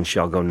person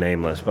shall go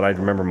nameless, but I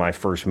remember my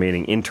first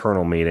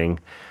internal meeting,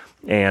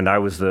 and I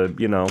was I'm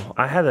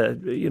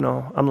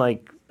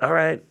like, all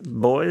right,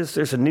 boys,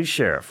 there's a new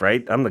sheriff,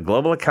 right? I'm the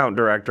global account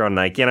director on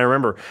Nike, and I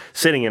remember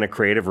sitting in a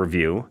creative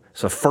review.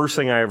 It's the first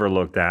thing I ever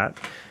looked at.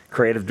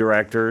 Creative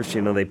directors,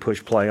 they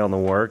push play on the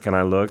work, and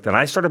I looked, and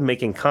I started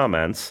making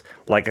comments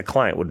like a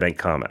client would make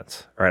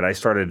comments, right? I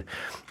started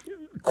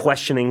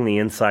questioning the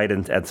insight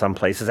at some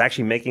places,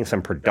 actually making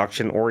some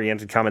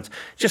production-oriented comments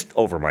just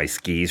over my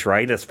skis,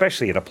 right?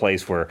 Especially at a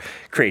place where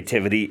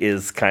creativity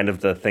is kind of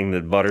the thing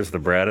that butters the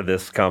bread of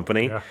this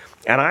company. Yeah.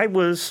 And I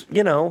was,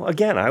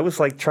 again, I was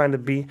like trying to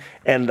be,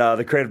 and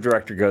the creative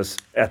director goes,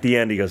 at the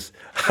end, he goes,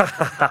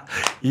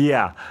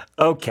 yeah,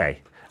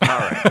 okay, all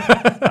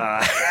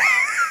right.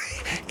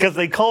 Because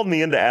they called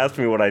me in to ask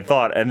me what I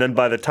thought, and then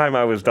by the time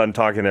I was done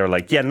talking, they were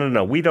like, yeah,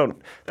 no, we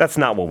don't, that's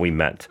not what we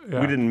meant.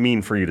 Yeah. We didn't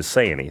mean for you to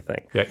say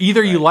anything. Yeah,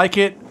 either you like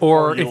it,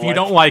 or if you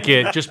don't like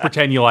it, just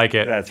pretend you like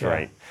it. That's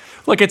right.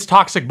 Look, it's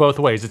toxic both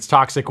ways. It's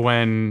toxic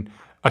when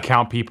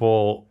account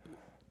people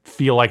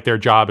feel like their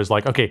job is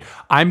like, okay,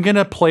 I'm going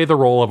to play the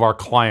role of our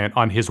client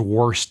on his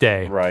worst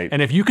day. Right.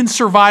 And if you can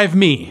survive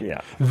me,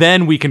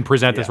 then we can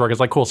present this work.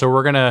 It's like, cool, so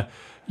we're going to,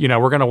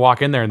 we're going to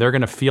walk in there and they're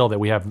going to feel that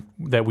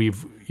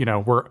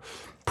we're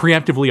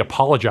preemptively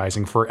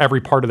apologizing for every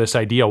part of this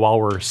idea while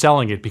we're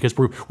selling it because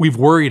we've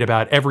worried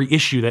about every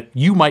issue that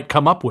you might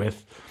come up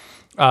with.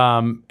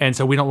 And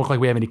so we don't look like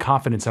we have any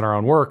confidence in our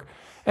own work.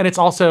 And it's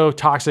also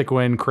toxic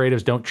when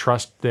creatives don't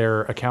trust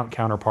their account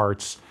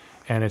counterparts.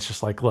 And it's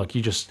just like, look,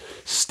 you just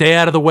stay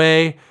out of the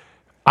way.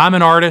 I'm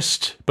an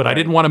artist, but I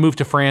didn't want to move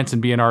to France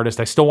and be an artist.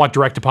 I still want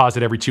direct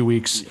deposit every 2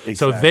 weeks. Exactly.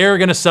 So they're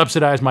going to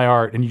subsidize my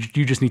art, and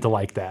you just need to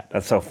like that.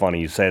 That's so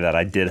funny you say that.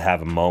 I did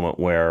have a moment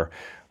where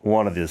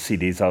one of the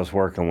CDs I was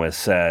working with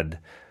said,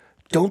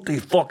 don't they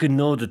fucking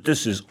know that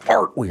this is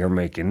art we are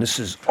making? This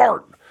is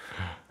art.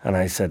 And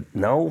I said,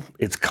 no,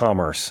 it's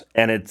commerce.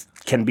 And it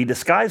can be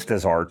disguised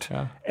as art.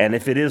 Yeah. And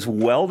if it is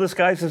well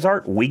disguised as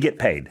art, we get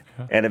paid.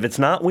 Yeah. And if it's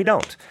not, we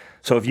don't.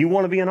 So if you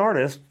want to be an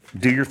artist,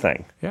 do your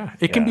thing. Yeah,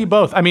 it can be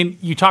both. I mean,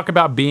 you talk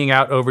about being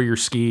out over your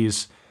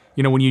skis.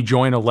 When you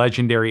join a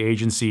legendary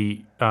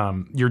agency,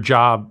 your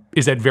job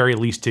is at very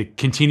least to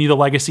continue the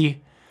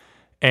legacy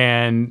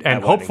and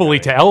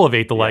hopefully to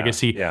elevate the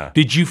legacy. Yeah.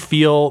 Did you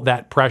feel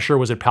that pressure?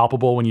 Was it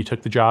palpable when you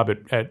took the job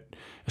at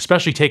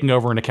especially taking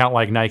over an account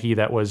like Nike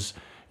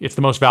it's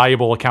the most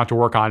valuable account to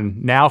work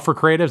on now for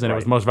creatives, and it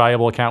was the most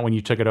valuable account when you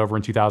took it over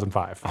in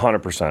 2005.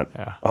 100%.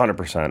 Yeah.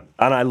 100%.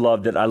 And I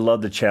loved it. I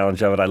loved the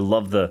challenge of it. I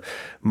loved the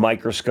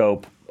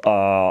microscope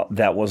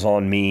that was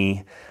on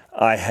me.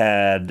 I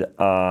had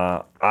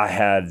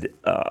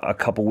a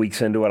couple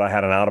weeks into it, I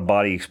had an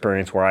out-of-body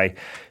experience where I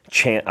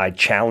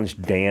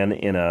challenged Dan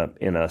in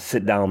a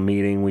sit-down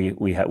meeting. We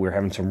were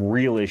having some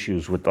real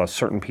issues with a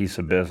certain piece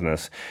of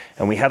business,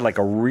 and we had like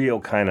a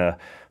real kind of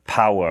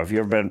powwow. Have you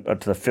ever been up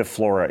to the 5th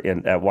floor at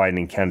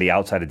Wieden & Kennedy?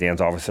 Outside of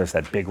Dan's office, there's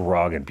that big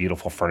rug and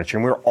beautiful furniture.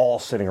 And we were all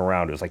sitting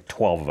around. It was like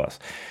 12 of us.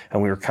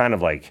 And we were kind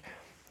of like,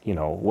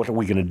 what are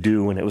we going to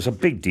do? And it was a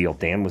big deal.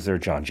 Dan was there.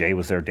 John Jay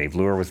was there. Dave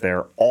Luer was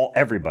there.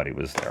 Everybody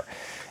was there.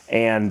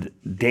 And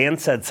Dan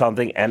said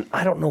something, and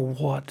I don't know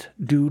what,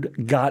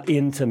 dude, got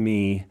into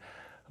me,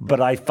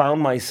 but I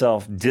found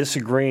myself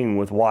disagreeing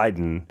with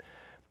Wieden.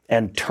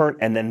 And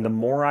then the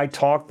more I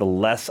talked, the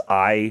less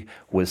I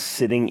was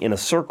sitting in a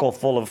circle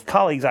full of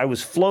colleagues. I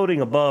was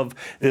floating above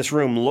this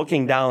room,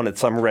 looking down at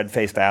some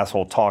red-faced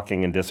asshole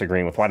talking and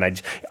disagreeing with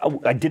Wieden.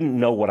 I didn't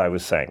know what I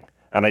was saying,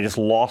 and I just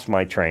lost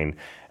my train,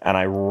 and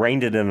I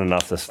reined it in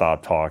enough to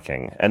stop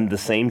talking. And the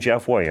same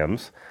Jeff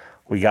Williams,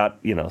 we got,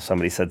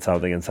 somebody said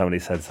something,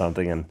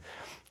 and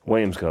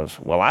Williams goes,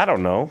 well, I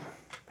don't know.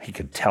 He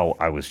could tell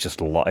I was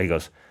just he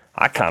goes,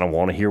 I kind of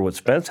want to hear what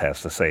Spence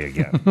has to say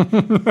again.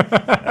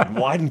 And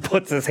Wieden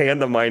puts his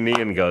hand on my knee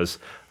and goes,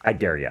 I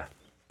dare you.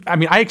 I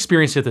mean, I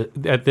experienced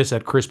this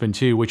at Crispin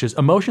too, which is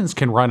emotions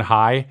can run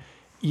high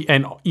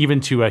and even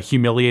to a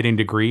humiliating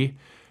degree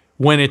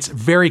when it's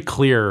very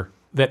clear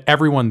that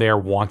everyone there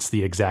wants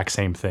the exact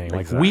same thing.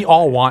 Exactly. Like we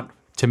all want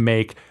to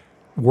make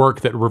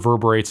work that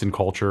reverberates in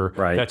culture,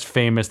 right, that's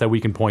famous, that we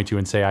can point to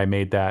and say, I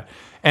made that.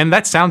 And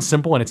that sounds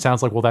simple, and it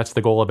sounds like, well, that's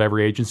the goal of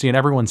every agency, and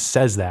everyone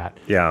says that.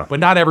 Yeah. But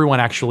not everyone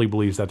actually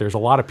believes that. There's a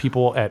lot of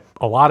people at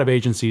a lot of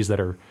agencies that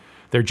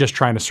they're just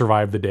trying to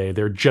survive the day.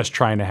 They're just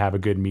trying to have a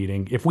good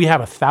meeting. If we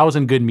have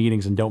 1,000 good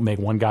meetings and don't make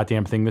one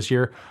goddamn thing this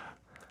year,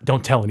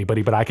 don't tell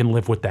anybody, but I can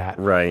live with that.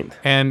 Right.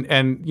 And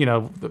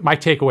my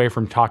takeaway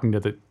from talking to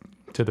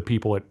the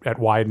people at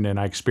Wieden, and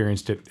I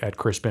experienced it at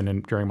Crispin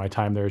and during my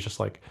time there, is just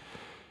like,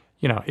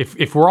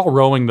 if we're all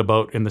rowing the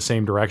boat in the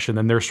same direction,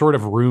 then there's sort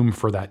of room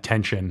for that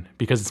tension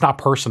because it's not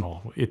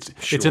personal. It's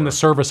in the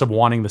service of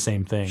wanting the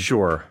same thing.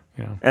 Sure.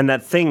 And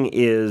that thing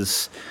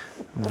is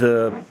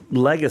the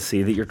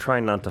legacy that you're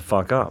trying not to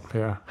fuck up.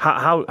 Yeah.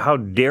 How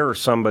dare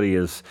somebody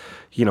as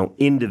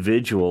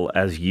individual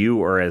as you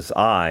or as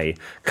I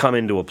come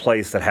into a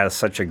place that has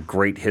such a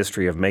great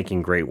history of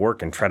making great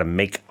work and try to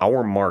make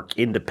our mark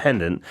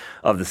independent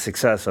of the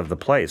success of the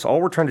place.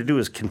 All we're trying to do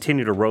is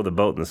continue to row the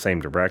boat in the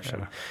same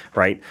direction,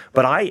 right?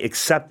 But I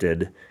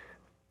accepted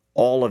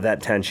all of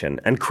that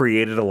tension and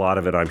created a lot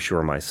of it, I'm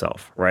sure,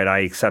 myself, right? I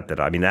accepted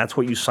it. I mean, that's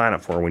what you sign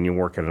up for when you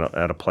work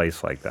at a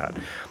place like that.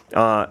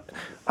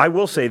 I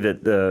will say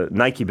that the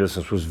Nike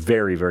business was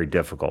very, very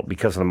difficult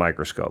because of the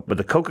microscope. But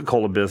the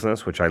Coca-Cola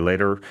business, which I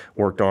later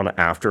worked on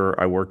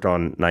after I worked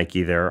on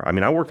Nike there, I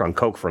mean, I worked on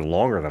Coke for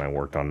longer than I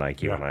worked on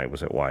Nike when I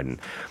was at Wieden,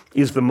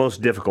 is the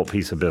most difficult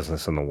piece of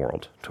business in the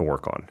world to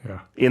work on. Yeah.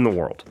 In the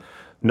world.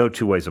 No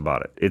two ways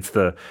about it. It's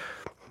the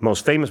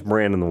most famous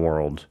brand in the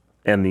world,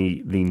 and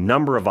the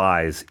number of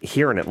eyes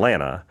here in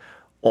Atlanta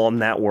on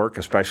that work,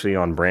 especially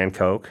on brand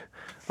Coke,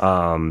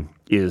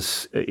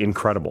 is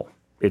incredible.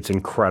 It's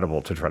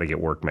incredible to try to get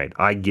work made.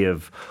 I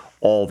give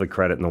all the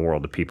credit in the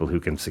world to people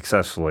who can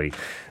successfully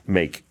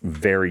make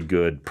very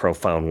good,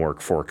 profound work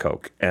for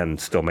Coke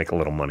and still make a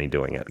little money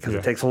doing it because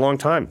it takes a long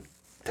time.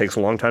 It takes a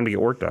long time to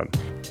get work done.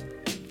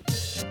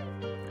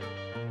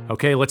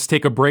 Okay, let's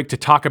take a break to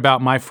talk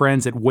about my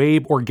friends at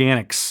Wabe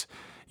Organics.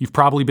 You've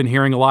probably been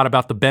hearing a lot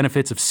about the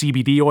benefits of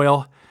CBD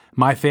oil.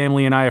 My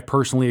family and I have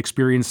personally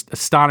experienced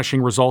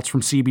astonishing results from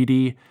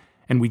CBD,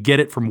 and we get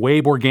it from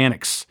Wabe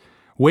Organics.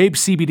 Wabe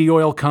CBD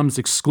oil comes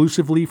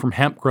exclusively from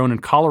hemp grown in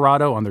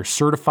Colorado on their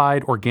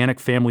certified organic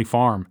family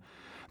farm.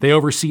 They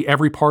oversee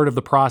every part of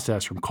the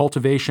process, from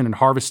cultivation and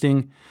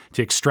harvesting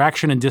to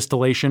extraction and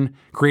distillation,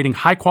 creating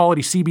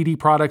high-quality CBD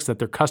products that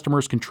their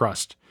customers can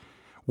trust.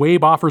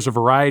 Wabe offers a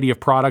variety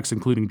of products,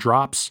 including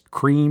drops,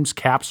 creams,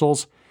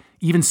 capsules,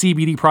 even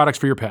CBD products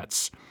for your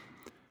pets.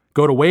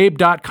 Go to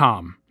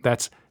wabe.com,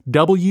 that's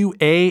WAAYB.com,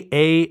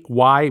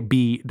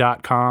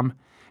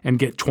 and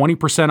get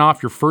 20%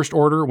 off your first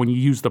order when you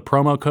use the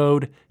promo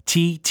code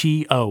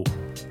TTO.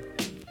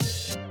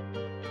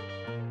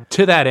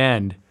 To that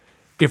end,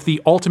 if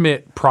the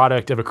ultimate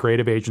product of a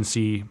creative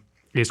agency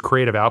is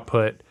creative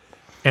output,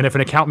 and if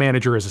an account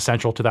manager is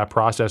essential to that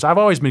process, I've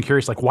always been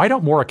curious, why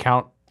don't more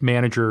account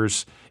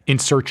managers in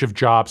search of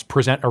jobs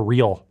present a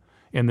reel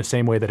in the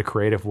same way that a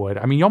creative would?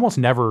 I mean, you almost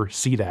never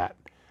see that.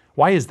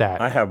 Why is that?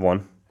 I have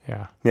one.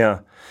 Yeah. Yeah.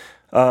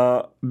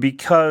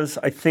 Because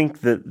I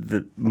think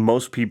that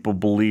most people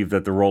believe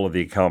that the role of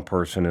the account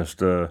person is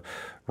to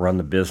run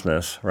the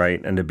business, right,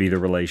 and to be the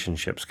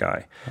relationships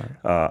guy.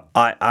 Right.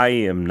 I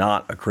am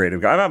not a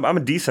creative guy. I'm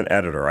a decent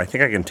editor. I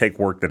think I can take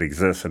work that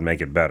exists and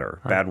make it better.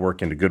 Right. Bad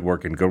work into good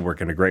work and good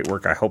work into great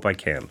work. I hope I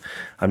can.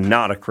 I'm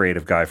not a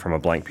creative guy from a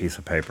blank piece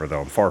of paper,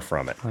 though. I'm far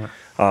from it. Right.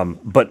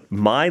 But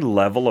my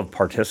level of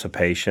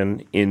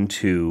participation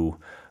into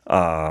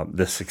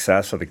the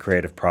success of the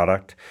creative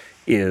product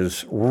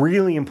is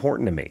really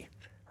important to me,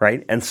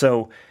 right? And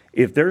so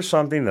if there's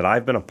something that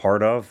I've been a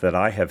part of that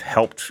I have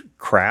helped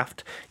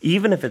craft,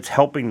 even if it's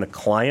helping the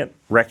client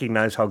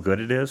recognize how good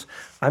it is,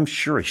 I'm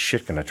sure as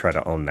shit going to try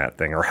to own that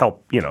thing or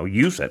help,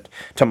 use it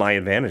to my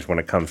advantage when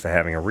it comes to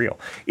having a reel.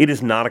 It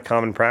is not a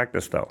common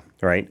practice, though,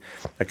 right?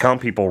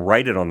 Account people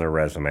write it on their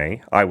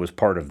resume. I was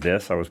part of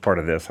this, I was part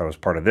of this, I was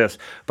part of this.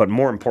 But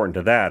more important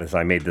to that is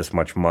I made this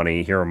much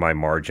money. Here are my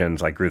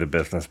margins. I grew the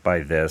business by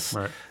this,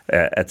 right.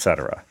 Et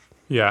cetera.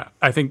 Yeah,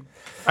 I think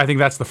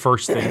that's the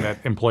first thing that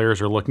employers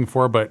are looking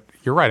for. But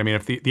you're right. I mean,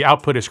 if the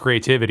output is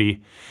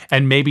creativity,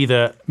 and maybe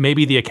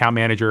the account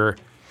manager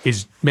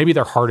maybe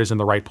their heart is in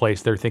the right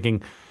place. They're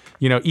thinking,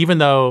 even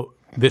though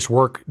this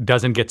work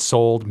doesn't get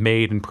sold,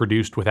 made, and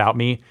produced without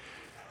me,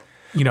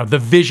 the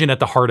vision at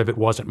the heart of it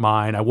wasn't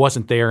mine. I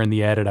wasn't there in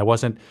the edit.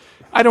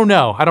 I don't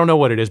know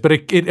what it is, but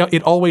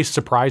it always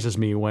surprises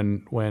me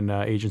when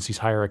agencies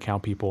hire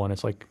account people, and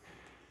it's like,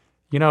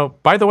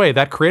 by the way,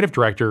 that creative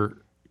director,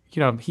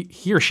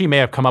 he or she may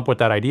have come up with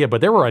that idea, but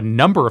there were a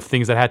number of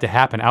things that had to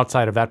happen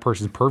outside of that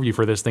person's purview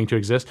for this thing to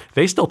exist.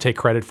 They still take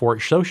credit for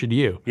it. So should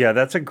you. Yeah,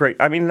 that's a great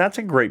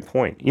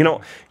point.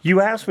 You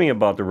asked me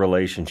about the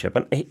relationship,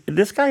 and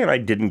this guy and I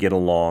didn't get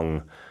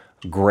along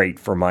great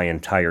for my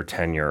entire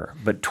tenure.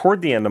 But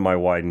toward the end of my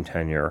Wieden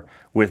tenure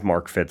with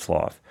Mark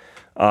Fitzloff,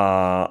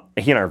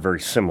 he and I are very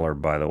similar,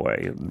 by the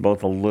way.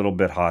 Both a little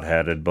bit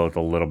hot-headed, both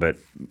a little bit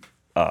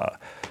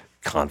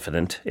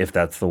confident, if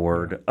that's the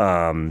word.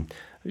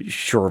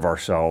 Sure of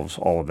ourselves,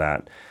 all of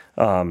that.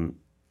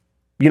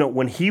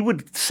 When he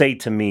would say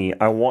to me,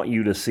 I want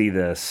you to see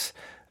this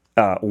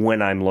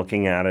when I'm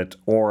looking at it,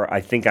 or I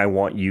think I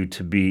want you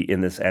to be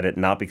in this edit,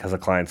 not because a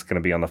client's going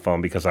to be on the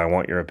phone, because I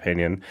want your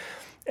opinion.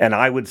 And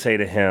I would say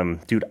to him,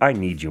 dude, I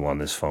need you on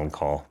this phone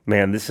call.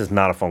 Man, this is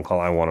not a phone call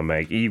I want to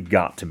make. You've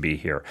got to be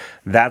here.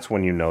 That's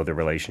when you know the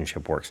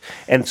relationship works.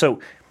 And so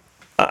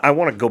I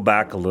want to go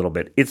back a little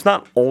bit. It's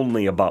not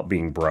only about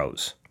being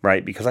bros,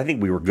 right? Because I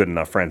think we were good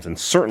enough friends, and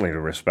certainly the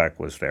respect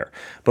was there.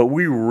 But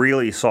we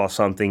really saw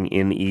something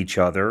in each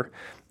other,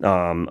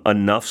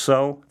 enough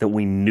so that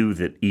we knew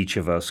that each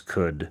of us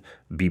could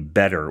be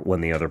better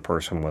when the other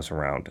person was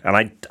around.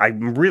 And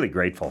I'm really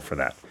grateful for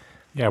that.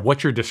 Yeah,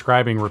 what you're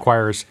describing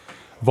requires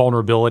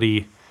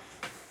vulnerability.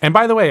 And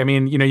by the way, I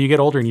mean, you get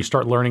older and you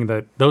start learning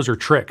that those are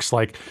tricks.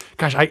 Like,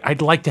 gosh,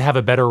 I'd like to have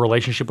a better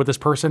relationship with this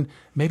person.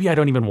 Maybe I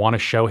don't even want to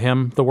show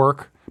him the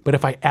work. But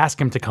if I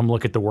ask him to come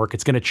look at the work,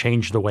 it's going to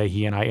change the way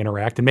he and I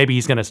interact. And maybe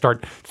he's going to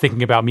start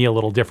thinking about me a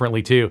little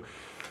differently too.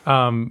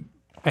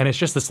 And it's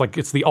just this, like,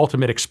 it's the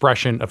ultimate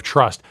expression of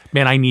trust.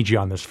 Man, I need you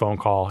on this phone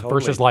call. Totally.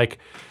 Versus like,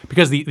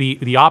 because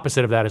the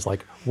opposite of that is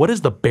like, what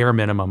is the bare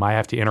minimum I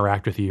have to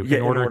interact with you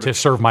in order to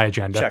serve my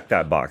agenda? Check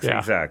that box. Yeah.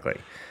 Exactly.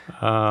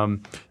 For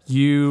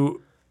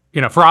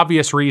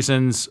obvious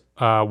reasons,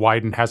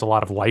 Wieden has a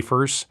lot of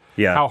lifers.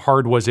 Yeah. How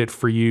hard was it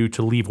for you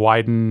to leave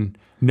Wieden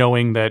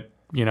knowing that,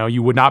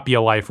 you would not be a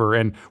lifer?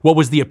 And what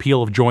was the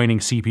appeal of joining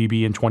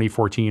CPB in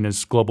 2014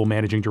 as global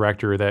managing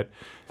director that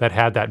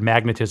had that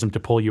magnetism to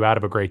pull you out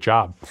of a great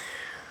job?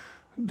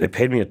 They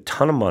paid me a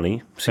ton of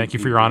money. Thank you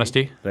for your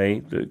honesty.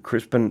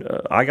 Crispin,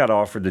 I got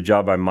offered the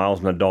job by Miles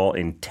Nadal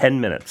in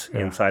 10 minutes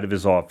inside of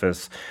his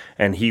office,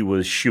 and he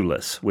was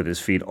shoeless with his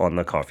feet on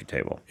the coffee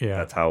table. Yeah.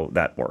 That's how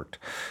that worked.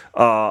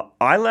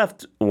 I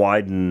left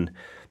Wieden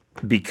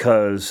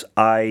because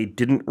I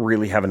didn't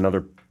really have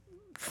another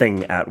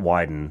thing at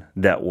Wieden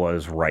that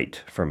was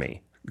right for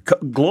me.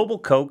 Global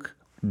Coke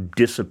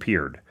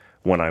disappeared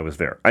when I was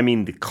there. I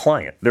mean, the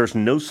client. There's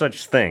no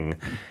such thing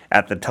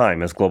at the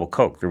time as Global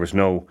Coke. There was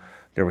no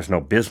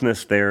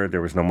business there.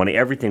 There was no money.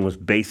 Everything was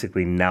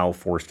basically now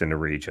forced into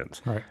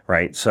regions,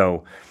 right?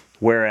 So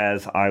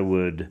whereas I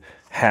would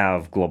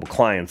have global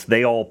clients,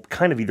 they all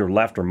kind of either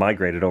left or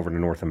migrated over to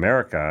North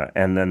America,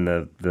 and then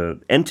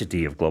the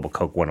entity of Global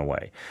Coke went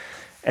away.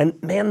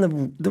 And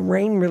man, the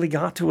rain really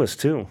got to us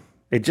too.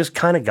 It just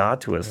kind of got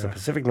to us. Yeah. The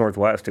Pacific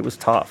Northwest, it was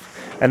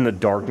tough. And the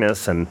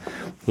darkness, and,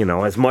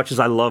 as much as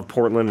I love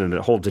Portland and it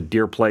holds a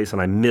dear place, and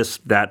I miss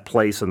that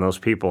place and those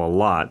people a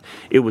lot,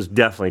 it was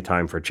definitely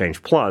time for a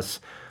change.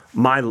 Plus,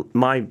 my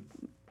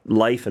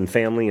life and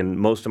family and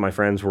most of my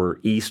friends were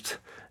east,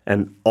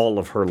 and all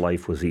of her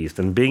life was east.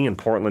 And being in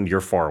Portland, you're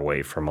far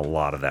away from a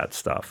lot of that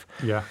stuff.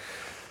 Yeah.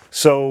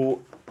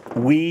 So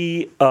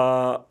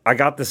I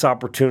got this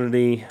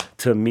opportunity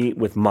to meet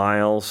with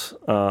Miles.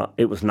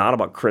 It was not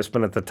about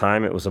Crispin at the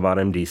time. It was about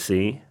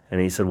MDC. And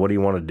he said, what do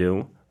you want to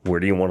do? Where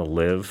do you want to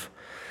live?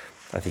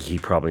 I think he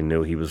probably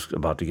knew he was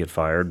about to get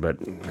fired, but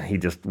he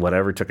just,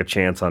 took a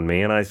chance on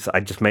me. And I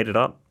just made it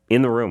up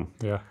in the room.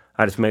 Yeah.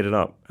 I just made it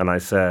up. And I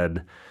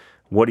said,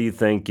 what do you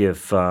think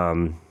if,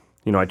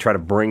 I try to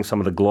bring some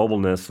of the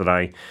globalness that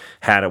I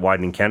had at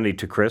Wieden & Kennedy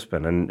to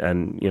Crispin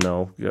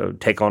and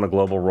take on a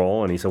global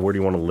role. And he said, where do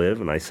you want to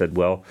live? And I said,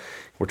 well,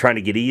 we're trying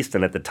to get east.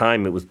 And at the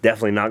time, it was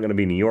definitely not going to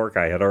be New York.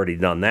 I had already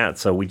done that.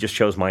 So we just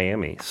chose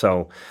Miami.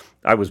 So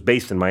I was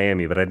based in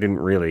Miami, but I didn't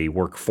really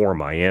work for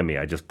Miami.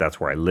 That's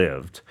where I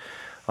lived.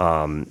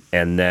 And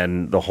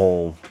then the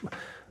whole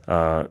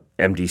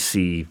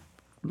MDC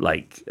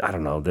like, I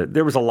don't know,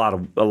 there was a lot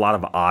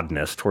of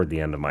oddness toward the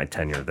end of my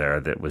tenure there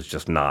that was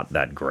just not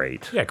that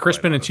great. Yeah,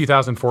 Crispin in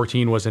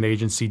 2014 was an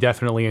agency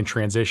definitely in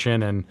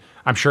transition, and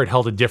I'm sure it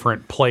held a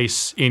different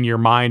place in your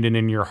mind and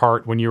in your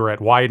heart when you were at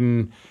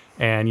Wyden.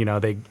 And,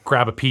 they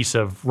grab a piece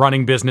of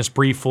running business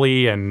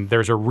briefly, and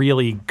there's a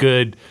really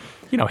good,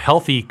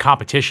 healthy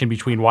competition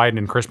between Wyden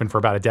and Crispin for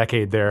about a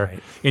decade there.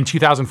 Right. In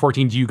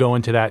 2014, do you go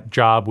into that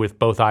job with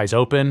both eyes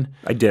open?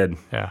 I did.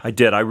 Yeah. I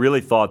did. I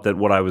really thought that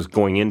what I was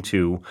going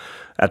into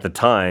at the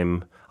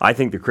time, I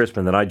think the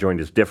Crispin that I joined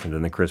is different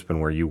than the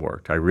Crispin where you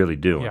worked. I really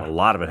do. Yeah. And a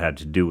lot of it had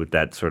to do with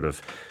that sort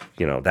of,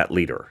 that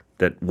leader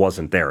that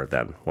wasn't there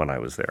then when I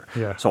was there.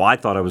 Yeah. So I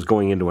thought I was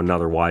going into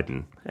another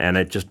Wyden, and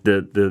it just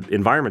the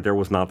environment there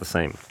was not the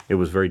same. It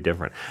was very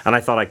different, and I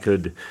thought I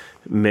could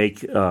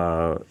make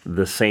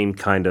the same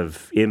kind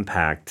of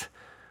impact.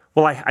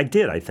 Well, I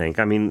did. I think.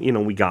 I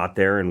mean, we got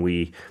there and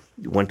we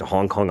went to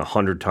Hong Kong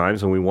 100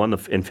 times, and we won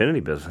the Infinity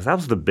business. That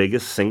was the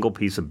biggest single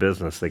piece of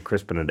business that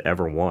Crispin had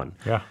ever won.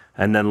 Yeah.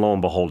 And then, lo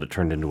and behold, it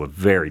turned into a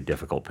very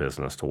difficult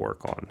business to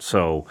work on.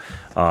 So,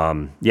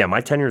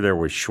 my tenure there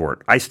was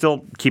short. I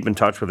still keep in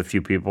touch with a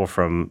few people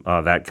from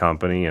that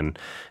company and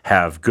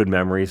have good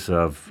memories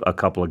of a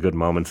couple of good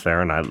moments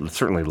there. And I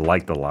certainly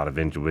liked a lot of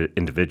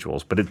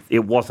individuals, but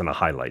it wasn't a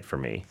highlight for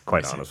me,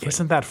 quite honestly.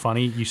 Isn't that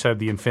funny? You said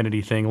the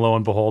Infinity thing, lo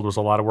and behold, was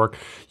a lot of work.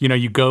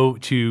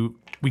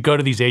 We go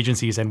to these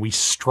agencies and we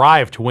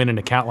strive to win an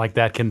account like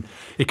that.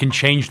 It can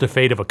change the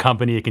fate of a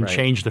company. It can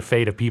change the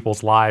fate of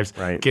people's lives,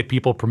 get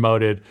people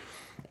promoted.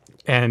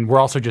 And we're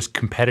also just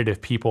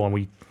competitive people,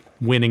 and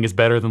winning is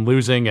better than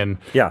losing. And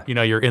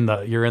you're in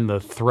the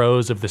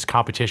throes of this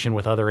competition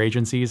with other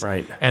agencies,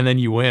 and then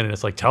you win, and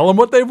it's like, tell them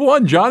what they've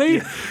won,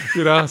 Johnny.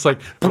 It's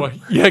like,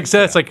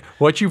 it's like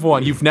what you've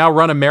won. You've now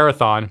run a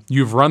marathon.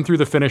 You've run through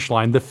the finish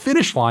line. The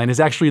finish line is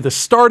actually the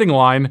starting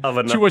line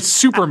to a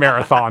super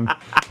marathon.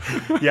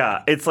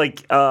 Yeah, it's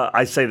like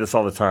I say this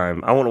all the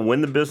time. I want to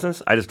win the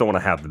business. I just don't want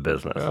to have the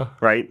business,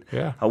 right?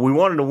 Yeah. We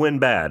wanted to win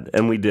bad,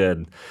 and we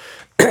did.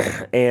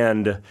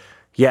 And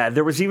yeah,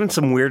 there was even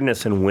some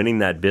weirdness in winning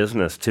that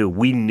business, too.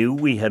 We knew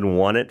we had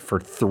won it for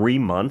 3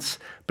 months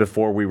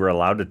before we were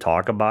allowed to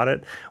talk about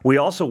it. We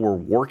also were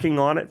working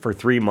on it for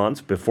 3 months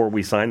before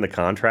we signed the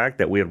contract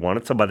that we had won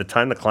it. So by the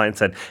time the client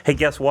said, hey,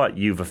 guess what?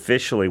 You've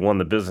officially won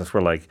the business,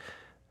 we're like,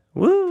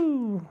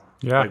 woo.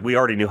 Yeah. Like, we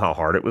already knew how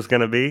hard it was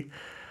going to be.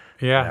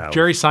 Yeah.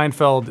 Jerry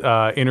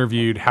Seinfeld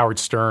interviewed Howard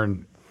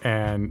Stern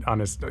and on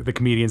the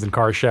Comedians in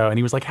Cars show, and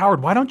he was like,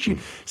 Howard, why don't you?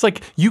 It's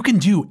like, you can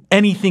do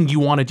anything you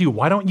want to do.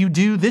 Why don't you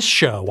do this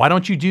show? Why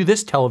don't you do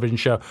this television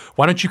show?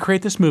 Why don't you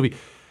create this movie?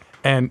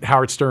 And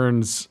Howard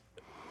Stern's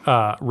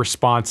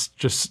response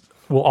just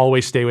will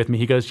always stay with me.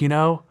 He goes,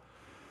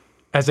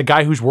 as a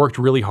guy who's worked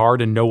really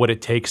hard and know what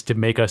it takes to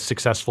make a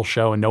successful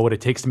show and know what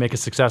it takes to make a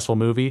successful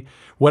movie,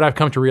 what I've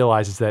come to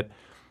realize is that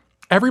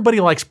everybody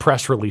likes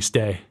press release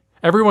day.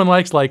 Everyone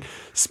likes,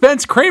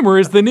 Spence Kramer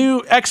is the new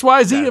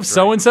XYZ of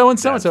so-and-so and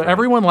so-and-so.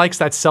 Everyone likes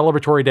that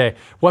celebratory day.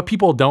 What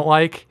people don't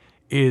like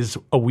is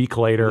a week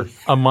later,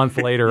 a month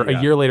later,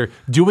 a year later,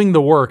 doing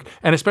the work.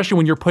 And especially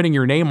when you're putting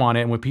your name on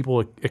it and when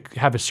people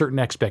have a certain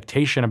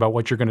expectation about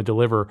what you're going to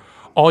deliver,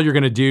 all you're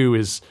going to do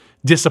is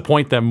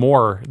disappoint them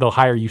more the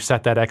higher you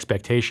set that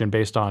expectation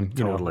based on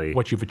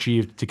what you've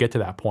achieved to get to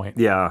that point.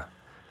 Yeah.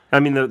 I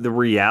mean, the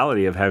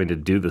reality of having to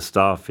do the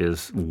stuff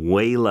is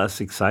way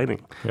less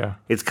exciting. Yeah.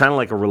 It's kind of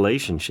like a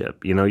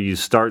relationship. You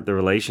start the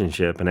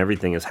relationship and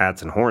everything is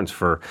hats and horns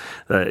for,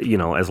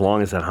 as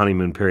long as that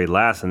honeymoon period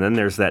lasts. And then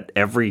there's that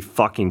every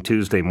fucking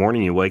Tuesday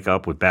morning you wake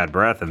up with bad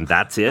breath and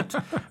that's it,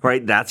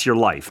 right? That's your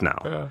life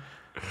now.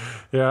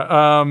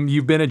 Yeah.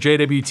 You've been at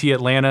JWT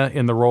Atlanta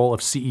in the role of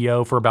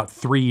CEO for about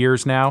 3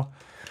 years now.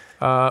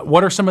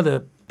 What are some of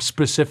the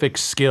specific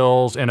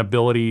skills and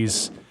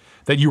abilities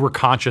that you were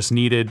conscious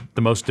needed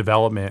the most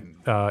development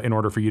in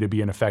order for you to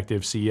be an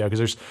effective CEO? Because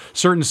there's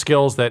certain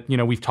skills that,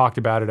 we've talked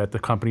about it at the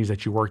companies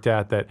that you worked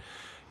at that,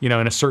 in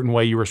a certain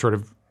way you were sort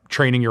of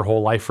training your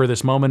whole life for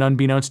this moment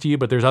unbeknownst to you,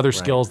 but there's other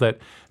skills that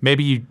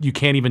maybe you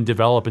can't even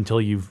develop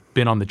until you've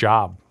been on the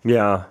job.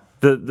 Yeah.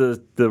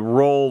 The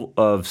role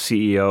of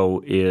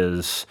CEO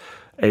is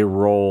a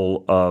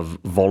role of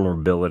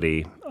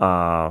vulnerability.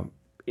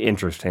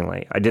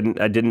 Interestingly, I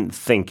didn't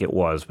think it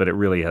was, but it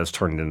really has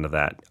turned into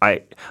that.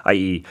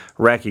 I.e.,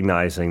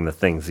 recognizing the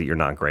things that you're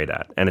not great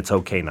at, and it's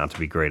okay not to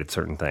be great at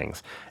certain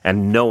things,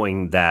 and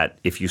knowing that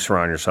if you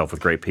surround yourself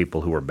with great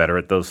people who are better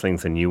at those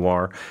things than you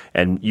are,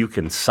 and you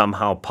can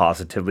somehow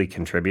positively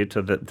contribute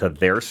to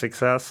their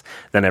success,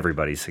 then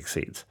everybody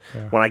succeeds.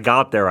 Yeah. When I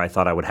got there, I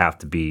thought I would have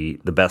to be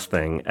the best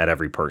thing at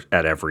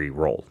every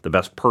role, the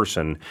best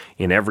person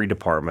in every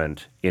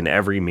department, in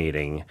every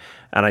meeting,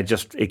 and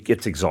it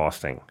gets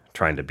exhausting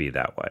trying to be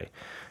that way.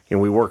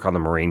 we work on the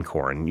Marine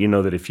Corps, and you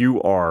know that if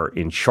you are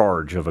in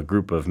charge of a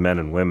group of men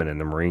and women in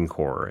the Marine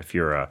Corps, if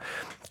you're a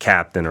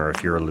captain or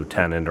if you're a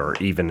lieutenant, or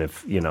even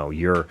if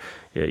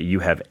you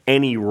have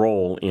any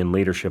role in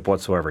leadership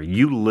whatsoever,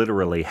 you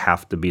literally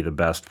have to be the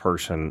best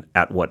person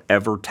at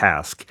whatever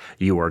task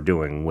you are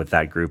doing with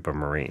that group of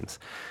Marines.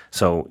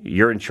 So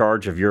you're in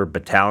charge of your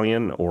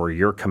battalion or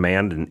your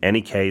command in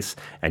any case,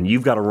 and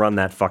you've got to run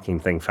that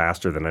fucking thing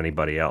faster than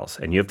anybody else,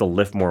 and you have to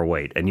lift more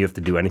weight, and you have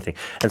to do anything.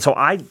 And so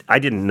I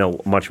didn't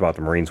know much about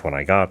the Marines when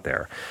I got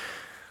there.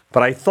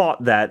 But I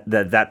thought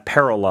that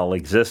parallel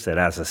existed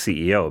as a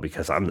CEO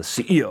because I'm the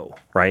CEO,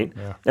 right?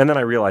 Yeah. And then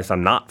I realized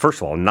I'm not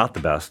the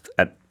best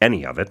at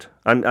any of it.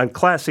 I'm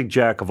classic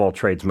jack of all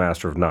trades,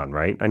 master of none,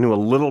 right? I knew a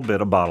little bit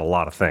about a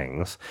lot of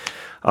things.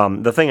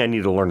 The thing I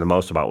needed to learn the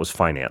most about was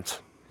finance.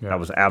 Yeah. That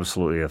was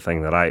absolutely a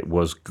thing that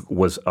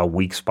was a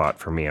weak spot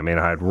for me. I mean,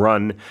 I had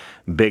run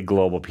big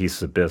global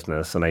pieces of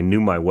business, and I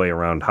knew my way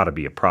around how to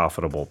be a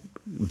profitable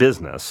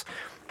business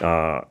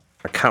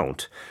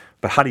account.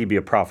 But how do you be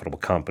a profitable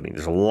company?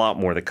 There's a lot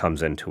more that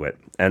comes into it.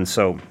 And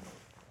so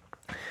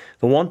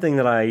the one thing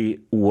that I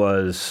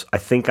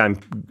think I'm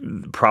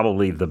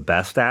probably the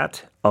best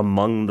at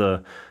among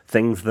the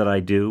things that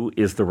I do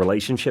is the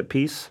relationship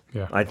piece.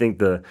 Yeah. I think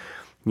the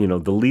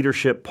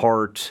leadership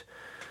part.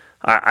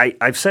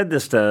 I've said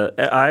this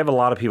I have a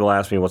lot of people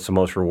ask me what's the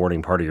most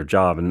rewarding part of your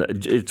job, and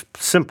it's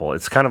simple.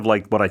 It's kind of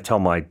like what I tell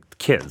my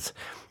kids.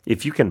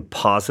 If you can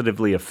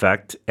positively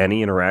affect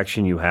any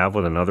interaction you have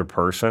with another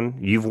person,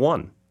 you've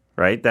won.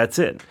 Right? That's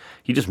it.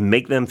 You just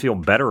make them feel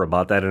better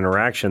about that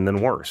interaction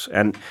than worse.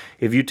 And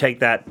if you take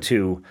that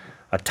to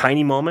a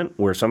tiny moment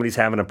where somebody's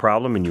having a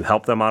problem and you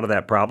help them out of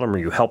that problem, or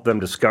you help them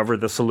discover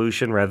the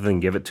solution rather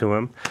than give it to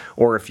them,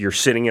 or if you're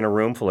sitting in a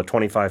room full of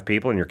 25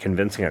 people and you're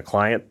convincing a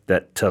client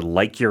that to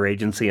like your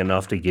agency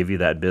enough to give you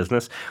that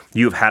business,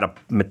 you've had a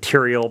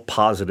material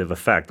positive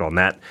effect on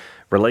that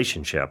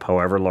relationship,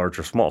 however large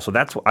or small. So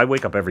I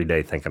wake up every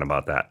day thinking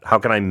about that. How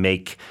can I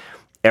make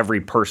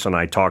every person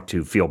I talk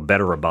to feel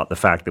better about the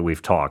fact that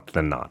we've talked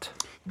than not?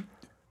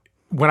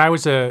 When I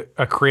was a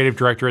creative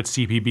director at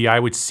CPB, I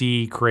would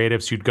see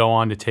creatives who'd go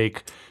on to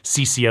take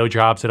CCO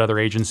jobs at other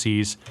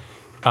agencies,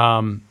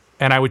 and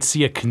I would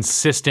see a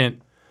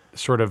consistent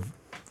sort of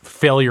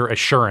failure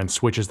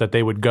assurance, which is that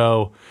they would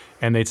go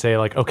and they'd say,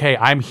 like, okay,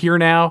 I'm here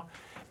now,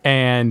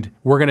 and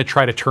we're going to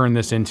try to turn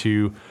this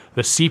into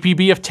the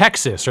CPB of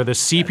Texas or the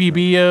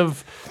CPB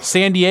of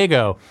San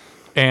Diego.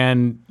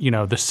 And,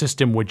 the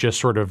system would just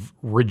sort of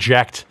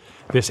reject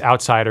this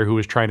outsider who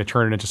was trying to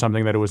turn it into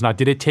something that it was not.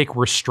 Did it take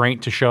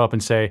restraint to show up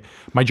and say,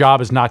 my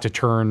job is not to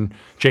turn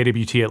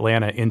JWT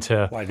Atlanta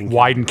into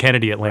Wyden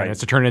Kennedy Atlanta. Right. It's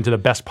to turn it into the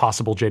best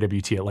possible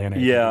JWT Atlanta.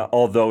 Yeah,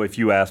 although if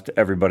you asked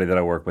everybody that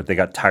I work with, they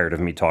got tired of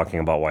me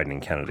talking about Wyden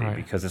and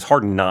Kennedy because it's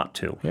hard not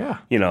to. Yeah.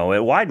 At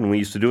Wyden, we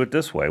used to do it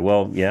this way.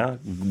 Well, yeah,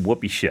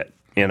 whoopee shit,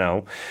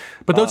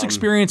 But those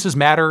experiences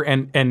matter,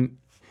 and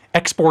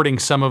exporting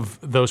some of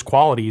those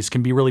qualities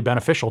can be really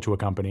beneficial to a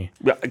company.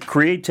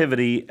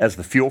 Creativity as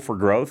the fuel for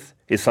growth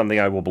is something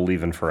I will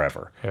believe in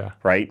forever. Yeah.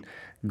 Right?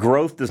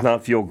 Growth does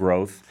not fuel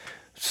growth.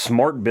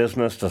 Smart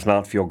business does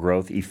not fuel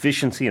growth.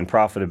 Efficiency and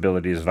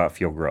profitability does not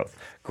fuel growth.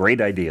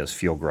 Great ideas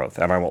fuel growth,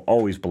 and I will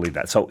always believe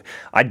that. So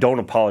I don't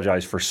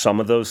apologize for some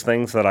of those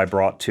things that I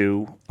brought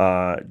to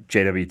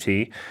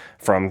JWT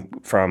from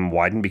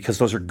Wyden, because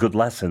those are good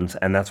lessons,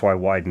 and that's why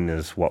Wyden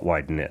is what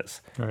Wyden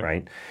is,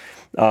 right?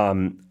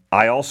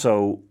 I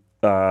also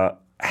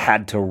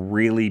had to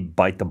really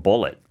bite the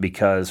bullet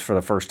because for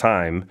the first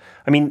time,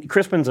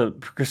 Crispin's a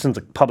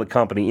public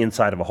company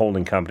inside of a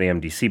holding company,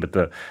 MDC, but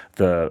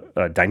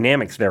the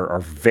dynamics there are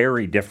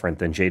very different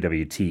than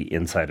JWT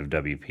inside of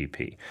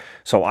WPP.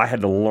 So I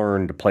had to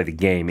learn to play the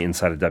game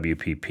inside of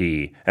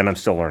WPP, and I'm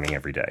still learning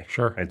every day.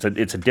 Sure.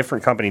 It's a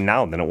different company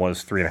now than it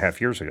was 3.5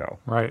 years ago.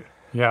 Right.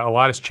 Yeah, a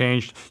lot has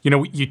changed.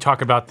 You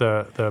talk about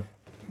the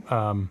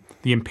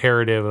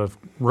imperative of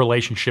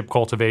relationship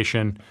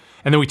cultivation,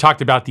 and then we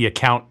talked about the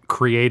account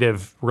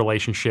creative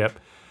relationship.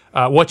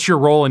 What's your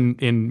role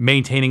in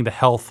maintaining the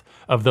health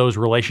of those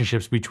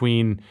relationships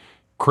between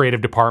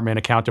creative department,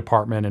 account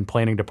department, and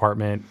planning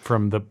department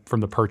from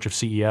the perch of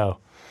CEO?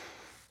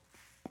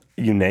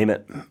 You name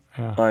it.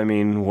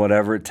 Yeah.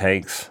 Whatever it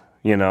takes.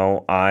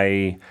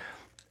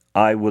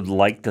 I would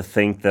like to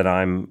think that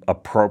I'm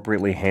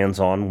appropriately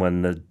hands-on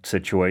when the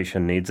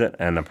situation needs it,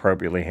 and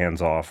appropriately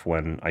hands-off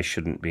when I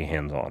shouldn't be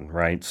hands-on,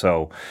 right?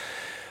 So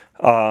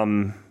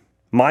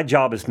my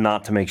job is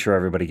not to make sure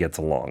everybody gets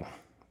along.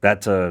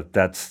 That's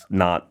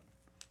not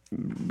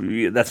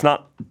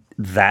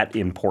that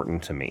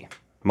important to me.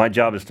 My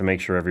job is to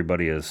make sure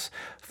everybody is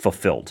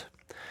fulfilled.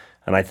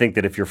 And I think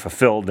that if you're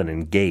fulfilled and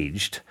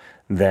engaged,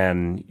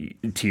 then,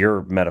 to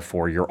your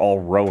metaphor, you're all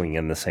rowing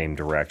in the same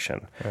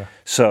direction. Yeah.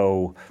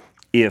 So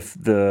if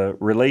there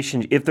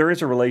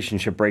is a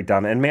relationship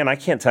breakdown, and man, I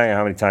can't tell you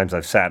how many times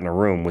I've sat in a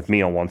room with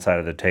me on one side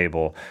of the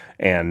table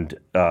and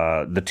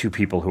the two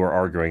people who are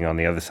arguing on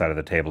the other side of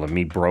the table, and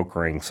me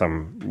brokering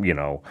some,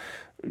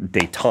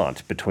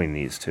 detente between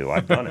these two.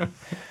 I've done it.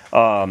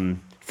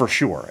 for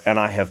sure. And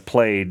I have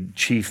played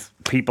chief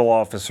people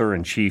officer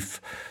and chief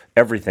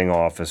everything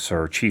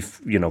officer,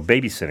 chief,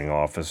 babysitting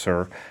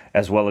officer,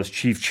 as well as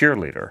chief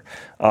cheerleader.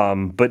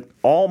 But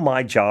all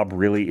my job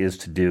really is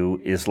to do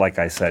is, like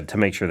I said, to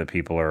make sure that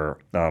people are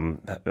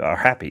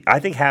happy. I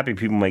think happy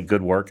people make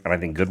good work, and I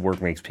think good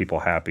work makes people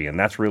happy, and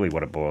that's really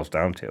what it boils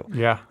down to.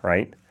 Yeah.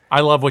 Right?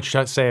 I love what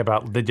you say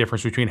about the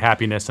difference between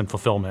happiness and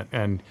fulfillment.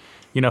 And,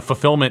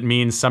 fulfillment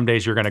means some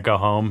days you're going to go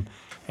home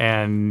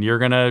and you're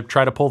going to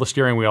try to pull the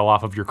steering wheel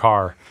off of your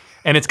car.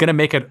 And it's going to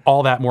make it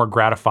all that more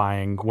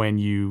gratifying when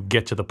you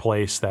get to the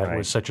place that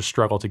was such a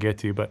struggle to get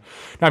to. But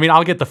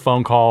I'll get the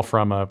phone call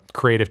from a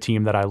creative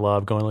team that I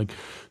love going like,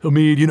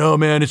 Hamid,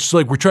 man, it's just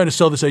like we're trying to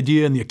sell this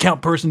idea and the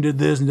account person did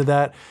this and did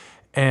that.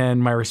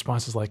 And my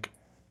response is like,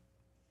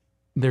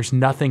 there's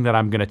nothing that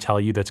I'm going to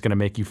tell you that's going to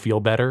make you feel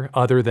better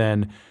other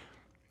than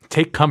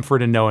take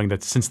comfort in knowing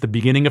that since the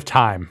beginning of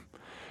time,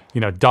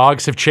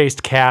 dogs have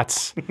chased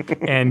cats,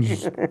 and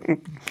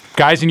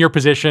guys in your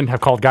position have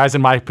called guys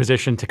in my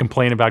position to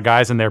complain about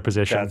guys in their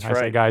position. That's I right.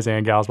 say guys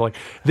and gals, but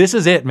this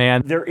is it,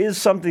 man. There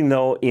is something,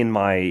 though, in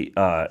my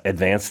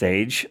advanced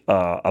age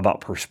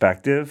about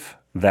perspective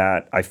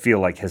that I feel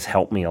like has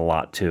helped me a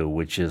lot, too,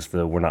 which is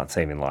we're not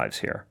saving lives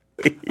here.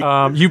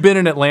 You've been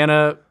in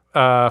Atlanta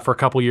for a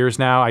couple years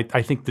now.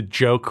 I think the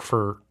joke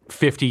for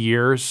 50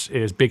 years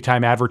is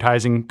big-time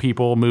advertising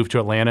people move to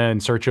Atlanta in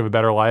search of a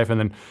better life, and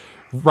then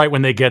right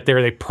when they get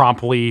there, they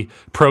promptly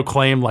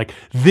proclaim, like,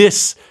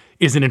 this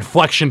is an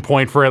inflection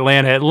point for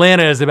Atlanta.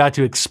 Atlanta is about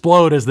to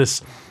explode as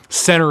this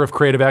center of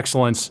creative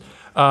excellence.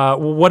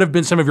 What have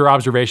been some of your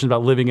observations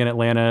about living in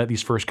Atlanta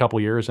these first couple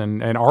years,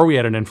 and are we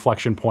at an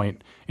inflection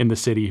point in the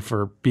city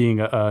for being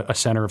a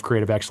center of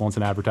creative excellence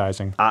in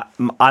advertising?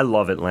 I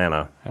love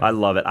Atlanta. I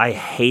love it. I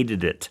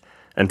hated it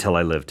until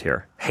I lived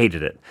here.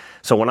 Hated it.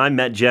 So when I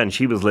met Jen,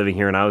 she was living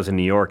here and I was in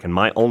New York, and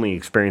my only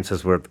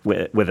experiences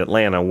with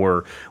Atlanta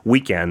were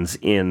weekends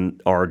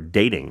in our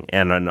dating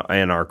and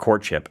our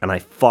courtship, and I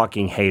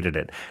fucking hated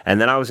it.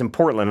 And then I was in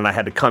Portland and I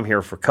had to come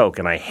here for Coke,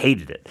 and I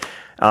hated it.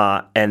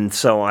 And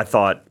so I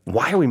thought,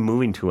 why are we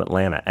moving to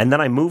Atlanta? And then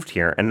I moved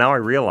here, and now I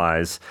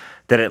realize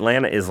that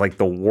Atlanta is like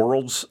the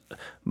world's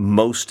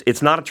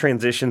it's not a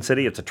transition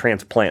city, it's a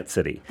transplant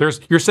city.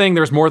 You're saying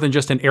there's more than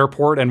just an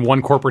airport and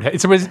one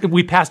corporate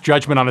we pass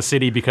judgment on a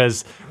city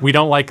because we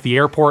don't like the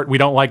airport, we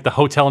don't like the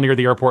hotel near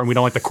the airport, and we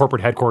don't like the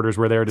corporate headquarters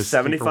where they're to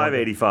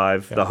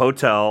 7585, the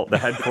hotel, the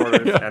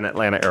headquarters, and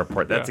Atlanta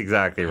Airport. That's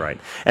exactly right.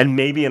 And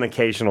maybe an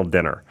occasional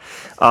dinner.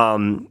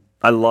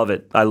 I love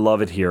it. I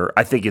love it here.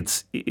 I think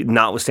it's,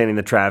 notwithstanding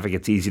the traffic,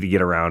 it's easy to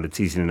get around. It's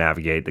easy to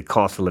navigate. The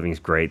cost of living is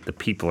great. The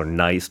people are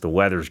nice. The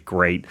weather's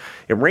great.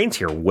 It rains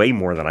here way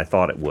more than I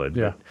thought it would.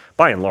 Yeah. But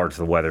by and large,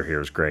 the weather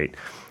here is great.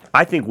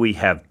 I think we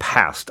have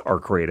passed our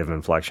creative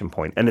inflection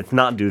point, and it's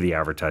not due to the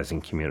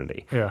advertising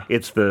community. Yeah.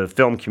 It's the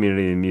film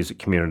community, the music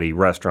community,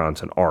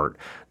 restaurants, and art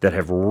that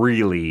have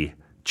really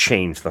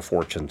change the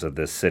fortunes of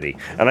this city,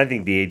 and I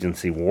think the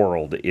agency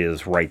world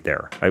is right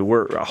there.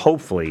 We're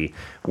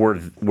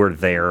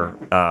there.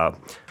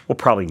 We'll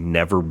probably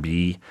never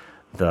be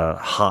the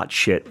hot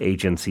shit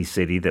agency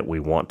city that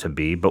we want to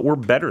be, but we're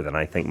better than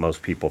I think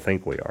most people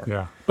think we are.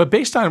 Yeah, but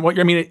based on what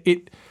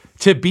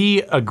to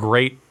be a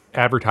great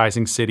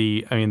advertising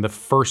city, the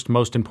first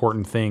most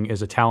important thing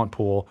is a talent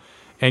pool,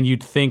 and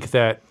you'd think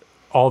that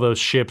all those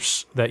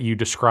ships that you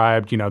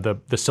described,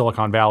 the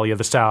Silicon Valley of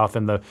the South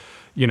and the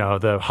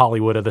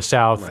Hollywood of the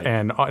South, right,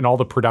 and all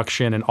the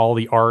production and all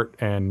the art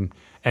and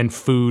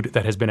food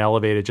that has been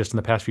elevated just in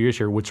the past few years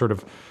here would sort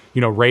of,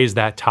 raise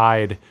that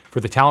tide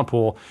for the talent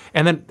pool.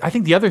 And then I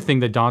think the other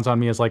thing that dawns on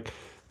me is like,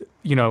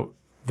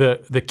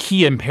 the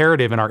key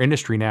imperative in our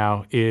industry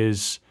now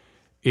is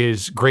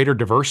greater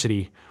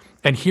diversity.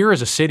 And here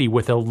is a city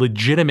with a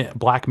legitimate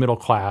black middle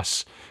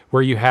class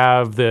where you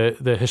have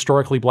the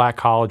historically black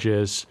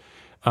colleges.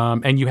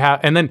 And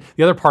then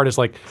the other part is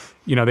like,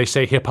 they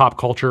say hip hop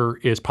culture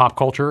is pop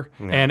culture,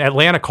 and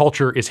Atlanta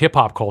culture is hip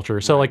hop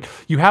culture. So like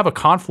you have a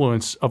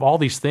confluence of all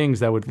these things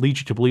that would lead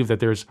you to believe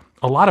that there's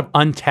a lot of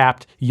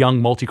untapped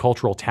young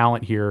multicultural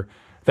talent here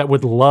that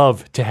would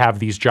love to have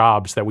these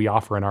jobs that we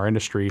offer in our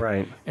industry.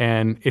 Right.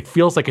 And it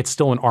feels like it's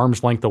still an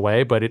arm's length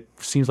away, but it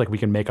seems like we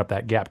can make up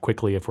that gap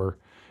quickly if we're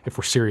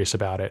serious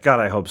about it. God,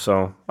 I hope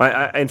so.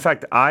 In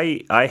fact,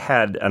 I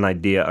had an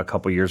idea a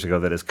couple years ago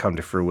that has come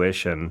to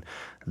fruition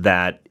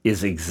that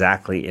is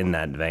exactly in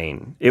that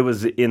vein. It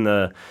was in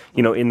the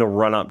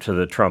run up to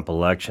the Trump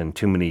election,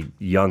 too many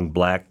young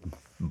black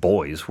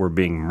boys were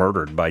being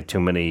murdered by too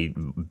many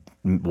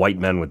white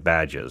men with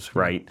badges,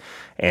 right?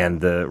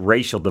 And the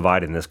racial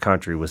divide in this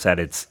country was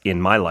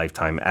in my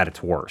lifetime, at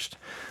its worst.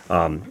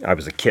 I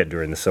was a kid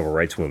during the Civil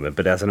Rights Movement,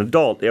 but as an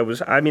adult, it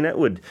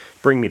would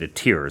bring me to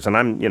tears. And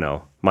I'm,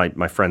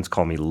 my friends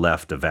call me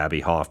left of Abby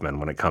Hoffman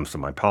when it comes to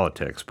my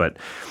politics, but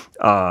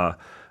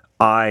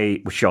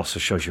which also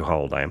shows you how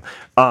old I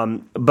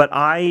am. But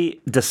I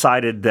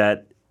decided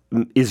that,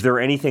 is there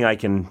anything I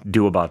can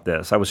do about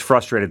this? I was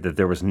frustrated that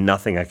there was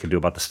nothing I could do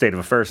about the state of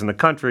affairs in the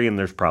country, and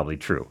there's probably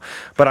true.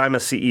 But I'm a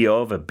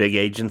CEO of a big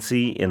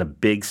agency in a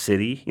big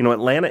city.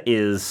 Atlanta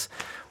is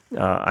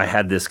I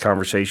had this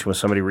conversation with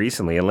somebody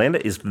recently.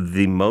 Atlanta is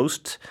the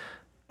most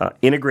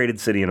integrated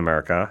city in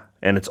America,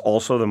 and it's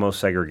also the most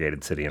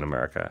segregated city in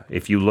America.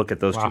 If you look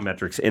at those two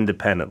metrics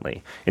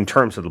independently in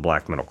terms of the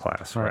black middle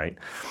class, right?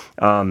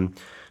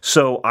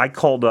 So I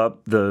called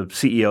up the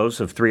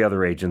CEOs of 3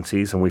 other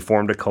agencies, and we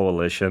formed a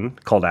coalition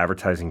called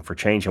Advertising for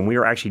Change, and we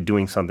are actually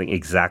doing something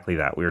exactly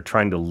that. We are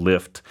trying to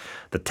lift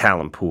the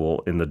talent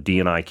pool in the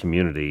D&I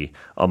community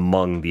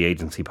among the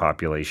agency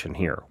population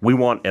here. We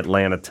want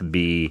Atlanta to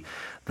be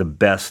the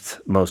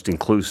best, most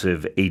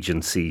inclusive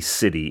agency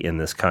city in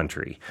this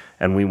country,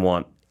 and we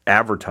want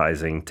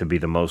advertising to be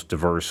the most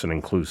diverse and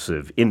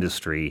inclusive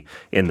industry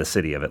in the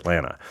city of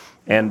Atlanta.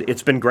 And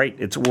it's been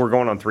great. We're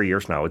going on 3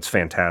 years now. It's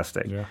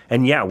fantastic. Yeah.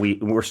 And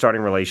we're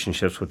starting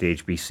relationships with the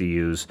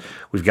HBCUs.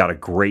 We've got a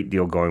great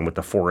deal going with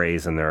the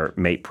 4As and their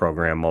MATE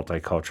program,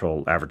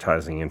 Multicultural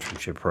Advertising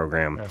Internship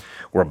Program. Yeah.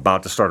 We're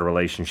about to start a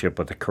relationship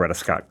with the Coretta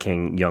Scott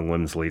King Young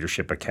Women's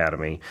Leadership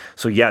Academy.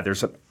 So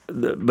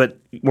but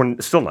we're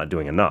still not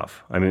doing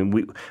enough. I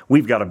mean,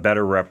 we've got to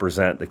better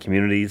represent the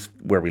communities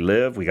where we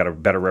live. We got to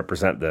better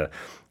represent the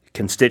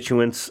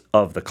constituents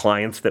of the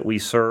clients that we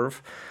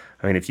serve.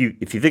 I mean, if you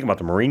think about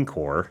the Marine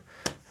Corps,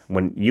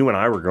 when you and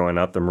I were growing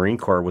up, the Marine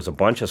Corps was a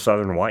bunch of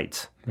Southern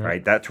whites,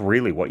 right? That's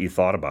really what you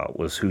thought about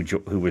was who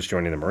was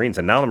joining the Marines.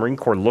 And now the Marine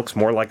Corps looks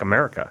more like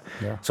America.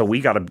 Yeah. So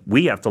we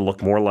have to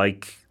look more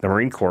like the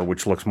Marine Corps,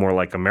 which looks more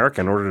like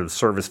America, in order to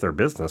service their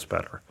business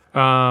better.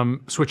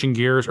 Switching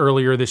gears,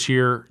 earlier this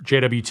year,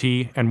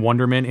 JWT and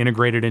Wunderman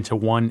integrated into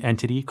one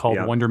entity called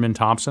Wunderman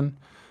Thompson.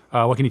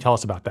 What can you tell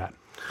us about that?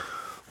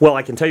 Well,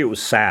 I can tell you it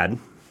was sad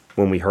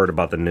when we heard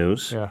about the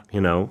news.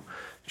 Yeah.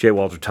 J.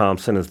 Walter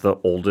Thompson is the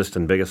oldest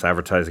and biggest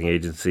advertising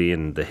agency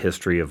in the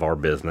history of our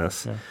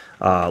business.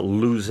 Yeah.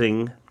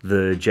 Losing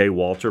the J.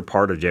 Walter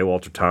part of J.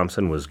 Walter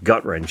Thompson was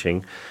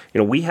gut-wrenching.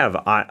 We have,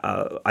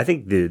 I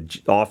think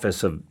the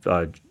office of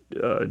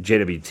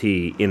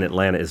JWT in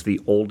Atlanta is the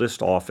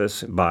oldest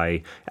office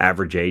by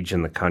average age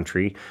in the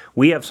country.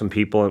 We have some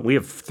people, we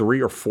have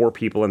 3 or 4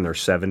 people in their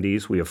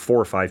 70s. We have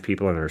 4 or 5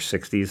 people in their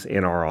 60s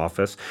in our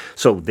office.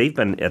 So they've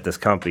been at this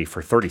company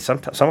for 30, some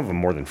of them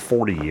more than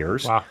 40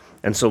 years. Wow.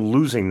 And so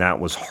losing that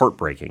was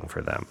heartbreaking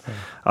for them.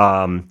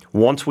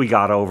 Once we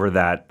got over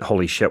that,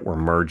 holy shit, we're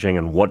merging,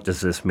 and what does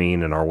this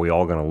mean, and are we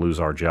all going to lose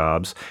our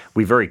jobs?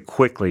 We very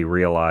quickly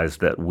realized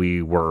that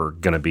we were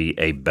going to be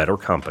a better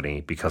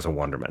company because of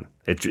Wunderman.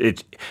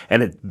 It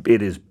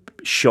is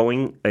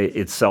showing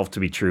itself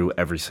to be true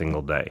every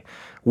single day.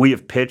 We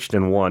have pitched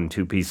and won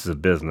 2 pieces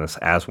of business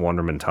as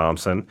Wunderman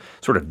Thompson,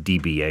 sort of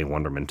DBA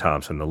Wunderman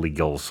Thompson. The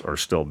legals are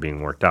still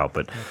being worked out.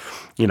 But,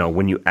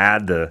 when you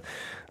add the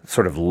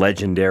sort of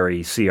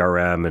legendary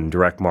CRM and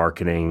direct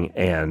marketing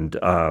and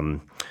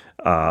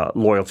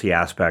loyalty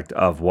aspect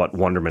of what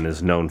Wunderman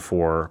is known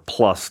for,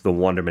 plus the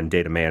Wunderman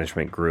Data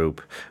Management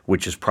Group,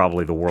 which is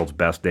probably the world's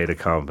best data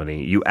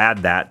company. You add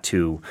that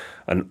to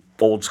an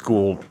old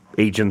school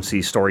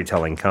agency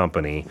storytelling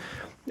company,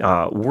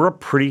 we're a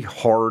pretty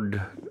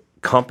hard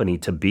company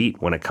to beat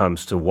when it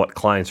comes to what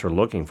clients are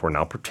looking for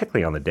now,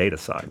 particularly on the data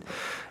side.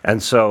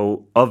 And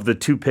so of the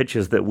 2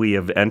 pitches that we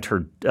have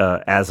entered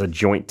as a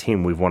joint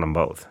team, we've won them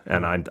both.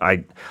 And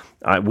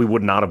we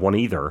would not have won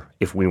either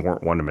if we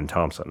weren't Wunderman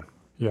Thompson.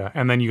 Yeah,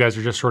 and then you guys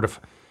are just sort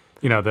of,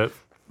 the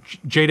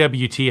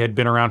JWT had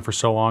been around for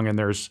so long, and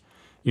there's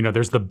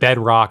the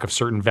bedrock of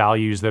certain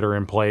values that are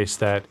in place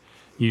that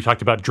you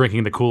talked about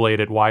drinking the Kool-Aid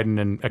at Wyden,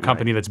 and a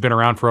company that's been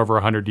around for over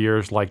 100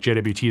 years like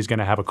JWT is going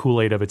to have a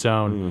Kool-Aid of its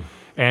own.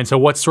 And so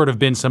what's sort of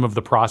been some of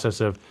the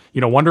process of,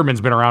 Wunderman's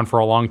been around for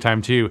a long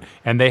time too,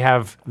 and they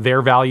have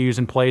their values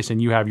in place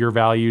and you have your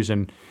values,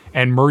 and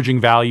merging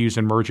values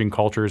and merging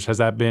cultures. Has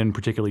that been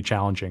particularly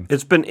challenging?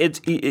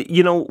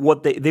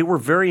 They were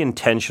very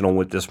intentional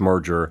with this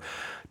merger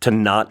to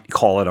not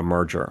call it a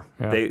merger.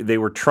 Yeah. They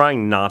were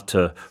trying not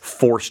to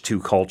force 2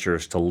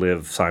 cultures to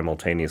live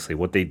simultaneously.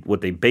 What they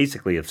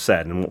basically have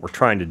said, and what we're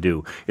trying to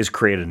do, is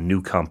create a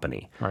new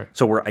company. Right.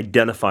 So we're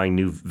identifying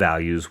new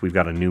values. We've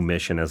got a new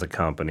mission as a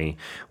company.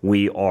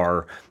 We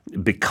are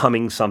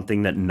becoming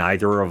something that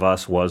neither of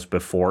us was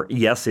before.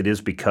 Yes, it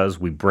is because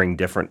we bring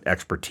different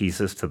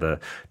expertises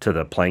to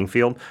the playing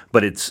field,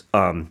 but it's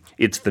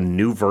the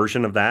new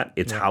version of that.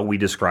 It's how we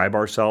describe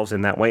ourselves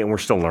in that way, and we're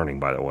still learning,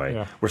 by the way.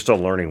 Yeah. We're still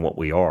learning what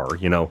we are.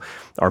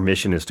 Our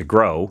mission is to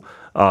grow,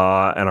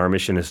 and our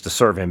mission is to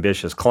serve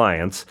ambitious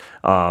clients.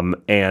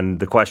 And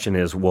the question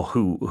is, well,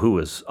 who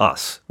is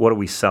us? What are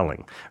we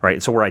selling?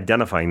 Right. So we're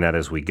identifying that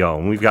as we go,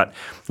 and we've got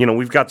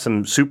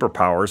some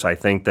superpowers, I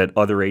think, that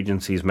other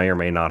agencies may or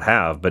may not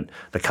have, but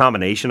the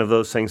combination of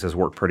those things has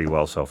worked pretty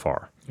well so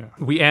far. Yeah.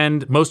 We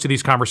end most of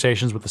these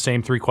conversations with the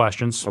same 3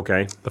 questions.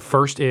 Okay. The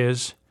first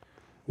is,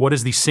 what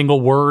is the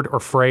single word or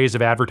phrase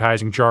of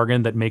advertising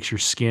jargon that makes your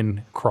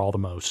skin crawl the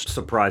most?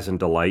 Surprise and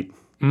delight.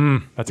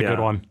 That's a good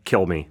one.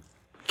 Kill me.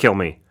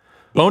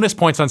 Bonus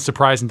points on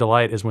surprise and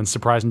delight is when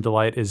surprise and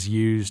delight is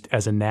used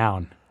as a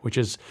noun, which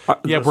is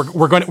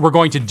we're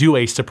going to do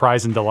a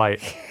surprise and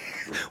delight.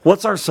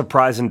 What's our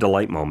surprise and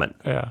delight moment?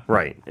 Yeah.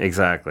 Right.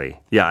 Exactly.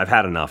 Yeah, I've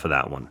had enough of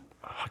that one.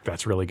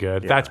 That's really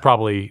good. Yeah. That's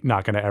probably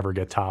not going to ever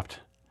get topped.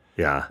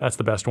 Yeah. That's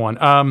the best one.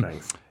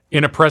 Thanks.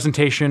 In a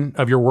presentation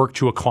of your work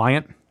to a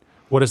client,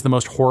 what is the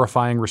most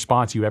horrifying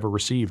response you ever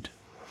received?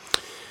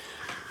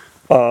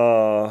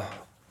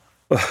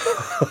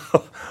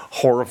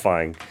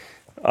 Horrifying.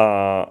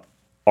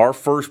 Our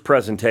first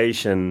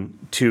presentation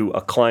to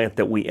a client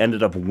that we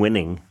ended up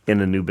winning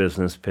in a new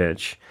business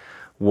pitch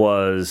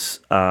was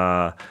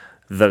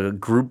the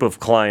group of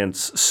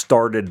clients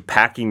started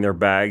packing their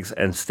bags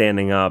and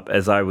standing up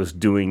as I was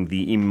doing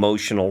the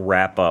emotional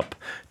wrap up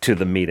to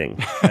the meeting.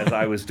 As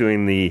I was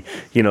doing the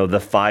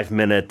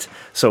 5-minute.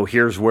 So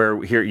here's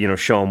where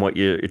show them what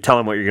you tell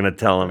them what you're going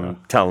to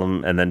tell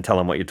them, and then tell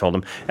them what you told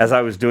them. As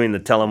I was doing the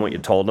tell them what you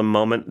told them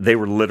moment, they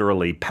were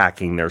literally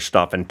packing their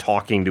stuff and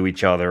talking to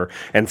each other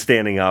and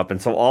standing up.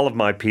 And so all of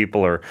my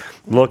people are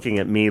looking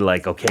at me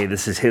like, okay,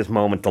 this is his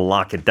moment to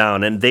lock it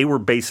down, and they were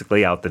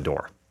basically out the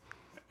door.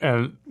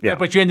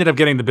 But you ended up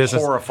getting the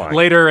business. Horrifying.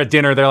 Later at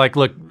dinner, they're like,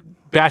 look,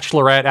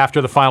 Bachelorette,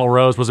 after the final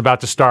rose was about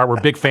to start, we're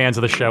big fans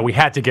of the show. We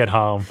had to get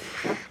home.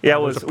 Yeah,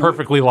 it was a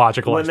perfectly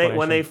logical explanation.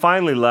 When they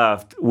finally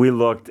left, we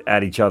looked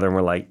at each other and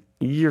we're like,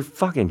 you're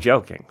fucking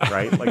joking,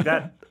 right? Like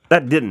that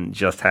didn't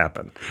just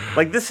happen.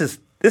 Like this is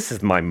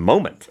my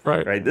moment,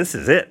 right? This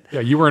is it.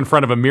 Yeah, you were in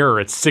front of a mirror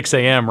at 6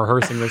 a.m.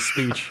 rehearsing this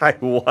speech. I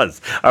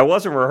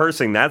wasn't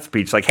rehearsing that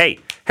speech. Like, hey,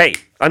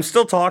 I'm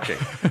still talking.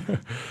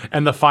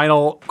 And the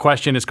final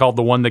question is called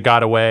The One That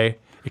Got Away.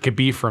 It could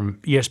be from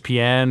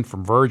ESPN,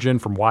 from Virgin,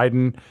 from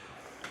Wyden.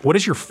 What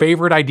is your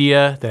favorite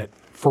idea that,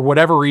 for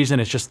whatever reason,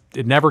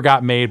 it never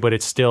got made, but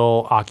it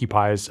still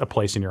occupies a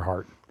place in your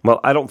heart? Well,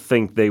 I don't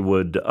think they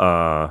would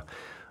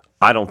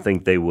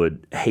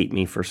hate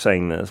me for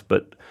saying this,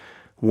 but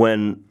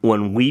when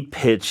we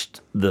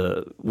pitched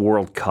the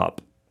World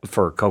Cup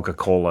for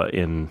Coca-Cola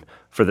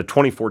for the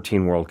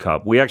 2014 World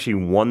Cup, we actually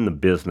won the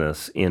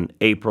business in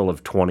April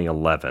of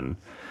 2011.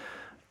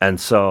 And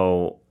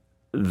so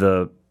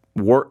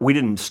we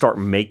didn't start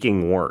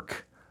making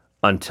work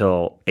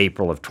until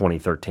April of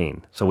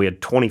 2013. So we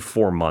had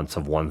 24 months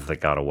of Ones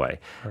That Got Away.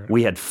 Right.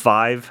 We had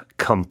 5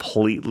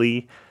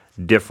 completely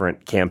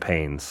different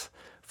campaigns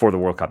for the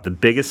World Cup, the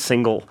biggest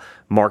single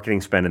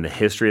marketing spend in the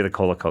history of the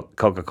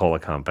Coca-Cola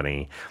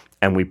company,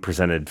 and we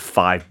presented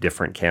 5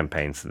 different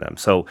campaigns to them.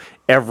 So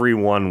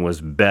everyone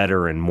was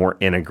better and more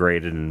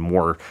integrated and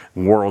more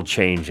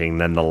world-changing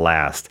than the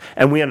last.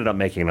 And we ended up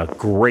making a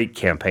great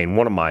campaign,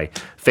 one of my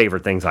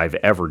favorite things I've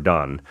ever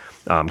done,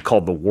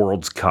 called the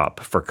World's Cup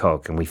for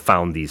Coke. And we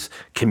found these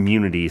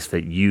communities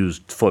that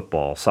used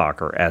football,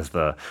 soccer, as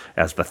the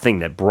thing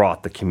that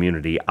brought the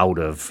community out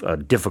of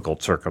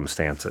difficult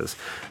circumstances.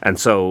 And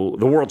so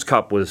the World's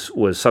Cup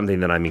was something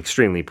that I'm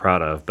extremely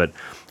proud of. But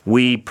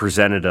we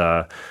presented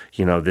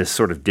this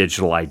sort of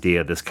digital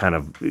idea, this kind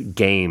of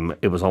game.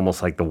 It was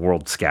almost like the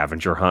world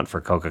scavenger hunt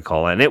for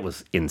Coca-Cola, and it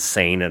was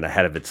insane and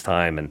ahead of its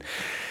time. And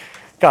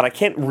God, I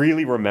can't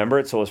really remember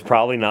it, so it's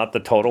probably not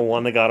the total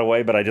one that got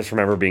away, but I just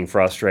remember being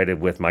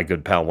frustrated with my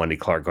good pal Wendy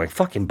Clark going,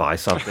 fucking buy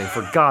something,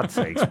 for God's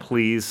sakes,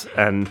 please.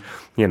 And,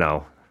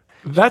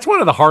 That's one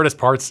of the hardest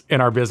parts in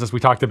our business.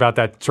 We talked about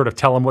that sort of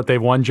tell them what they've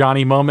won,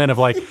 Johnny moment of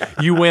like,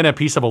 you win a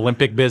piece of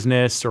Olympic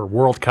business or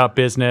World Cup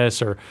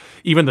business or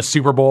even the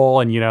Super Bowl.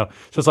 And, so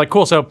it's like,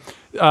 cool. So,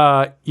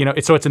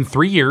 it's in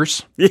 3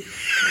 years.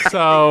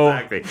 So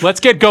exactly.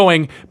 Let's get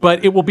going.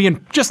 But it will be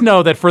just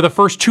know that for the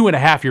first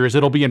 2.5 years,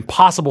 it'll be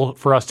impossible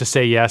for us to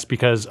say yes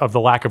because of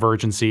the lack of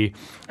urgency.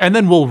 And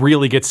then we'll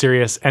really get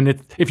serious.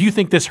 And if you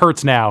think this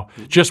hurts now,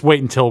 just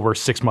wait until we're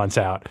 6 months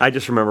out. I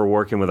just remember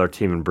working with our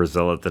team in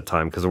Brazil at the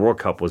time because the World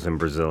Cup was in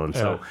Brazil. And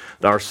so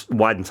our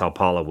Wyden Sao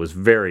Paulo was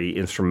very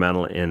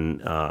instrumental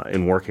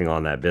in working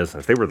on that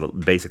business. They were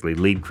basically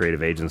lead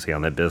creative agency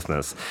on that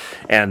business.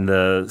 And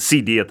the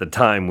CD at the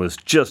time was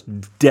just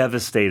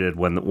devastated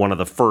when one of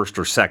the first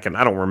or second,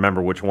 I don't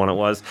remember which one it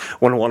was,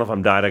 when one of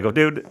them died. I go,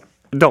 dude,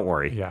 don't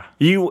worry. Yeah.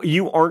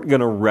 You aren't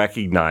going to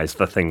recognize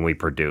the thing we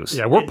produce.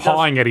 Yeah, we're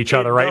pawing at each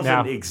other right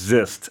now. It doesn't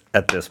exist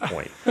at this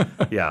point.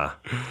 Yeah,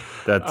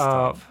 that's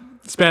tough.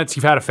 Spence,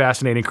 you've had a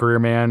fascinating career,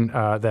 man,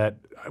 that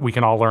we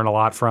can all learn a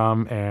lot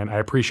from, and I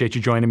appreciate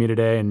you joining me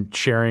today and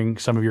sharing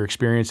some of your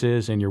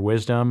experiences and your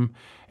wisdom,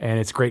 and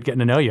it's great getting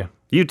to know you.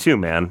 You too,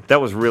 man. That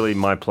was really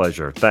my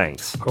pleasure.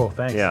 Thanks. Cool,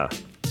 thanks. Yeah.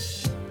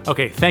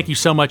 Okay, thank you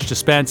so much to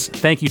Spence.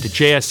 Thank you to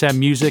JSM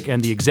Music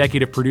and the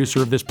executive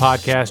producer of this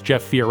podcast,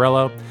 Jeff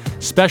Fiorello.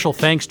 Special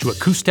thanks to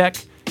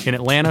Acoustech in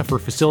Atlanta for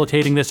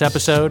facilitating this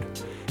episode.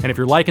 And if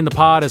you're liking the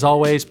pod, as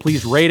always,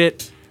 please rate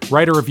it,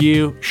 write a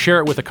review, share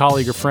it with a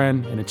colleague or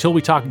friend. And until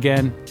we talk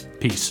again,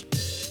 peace.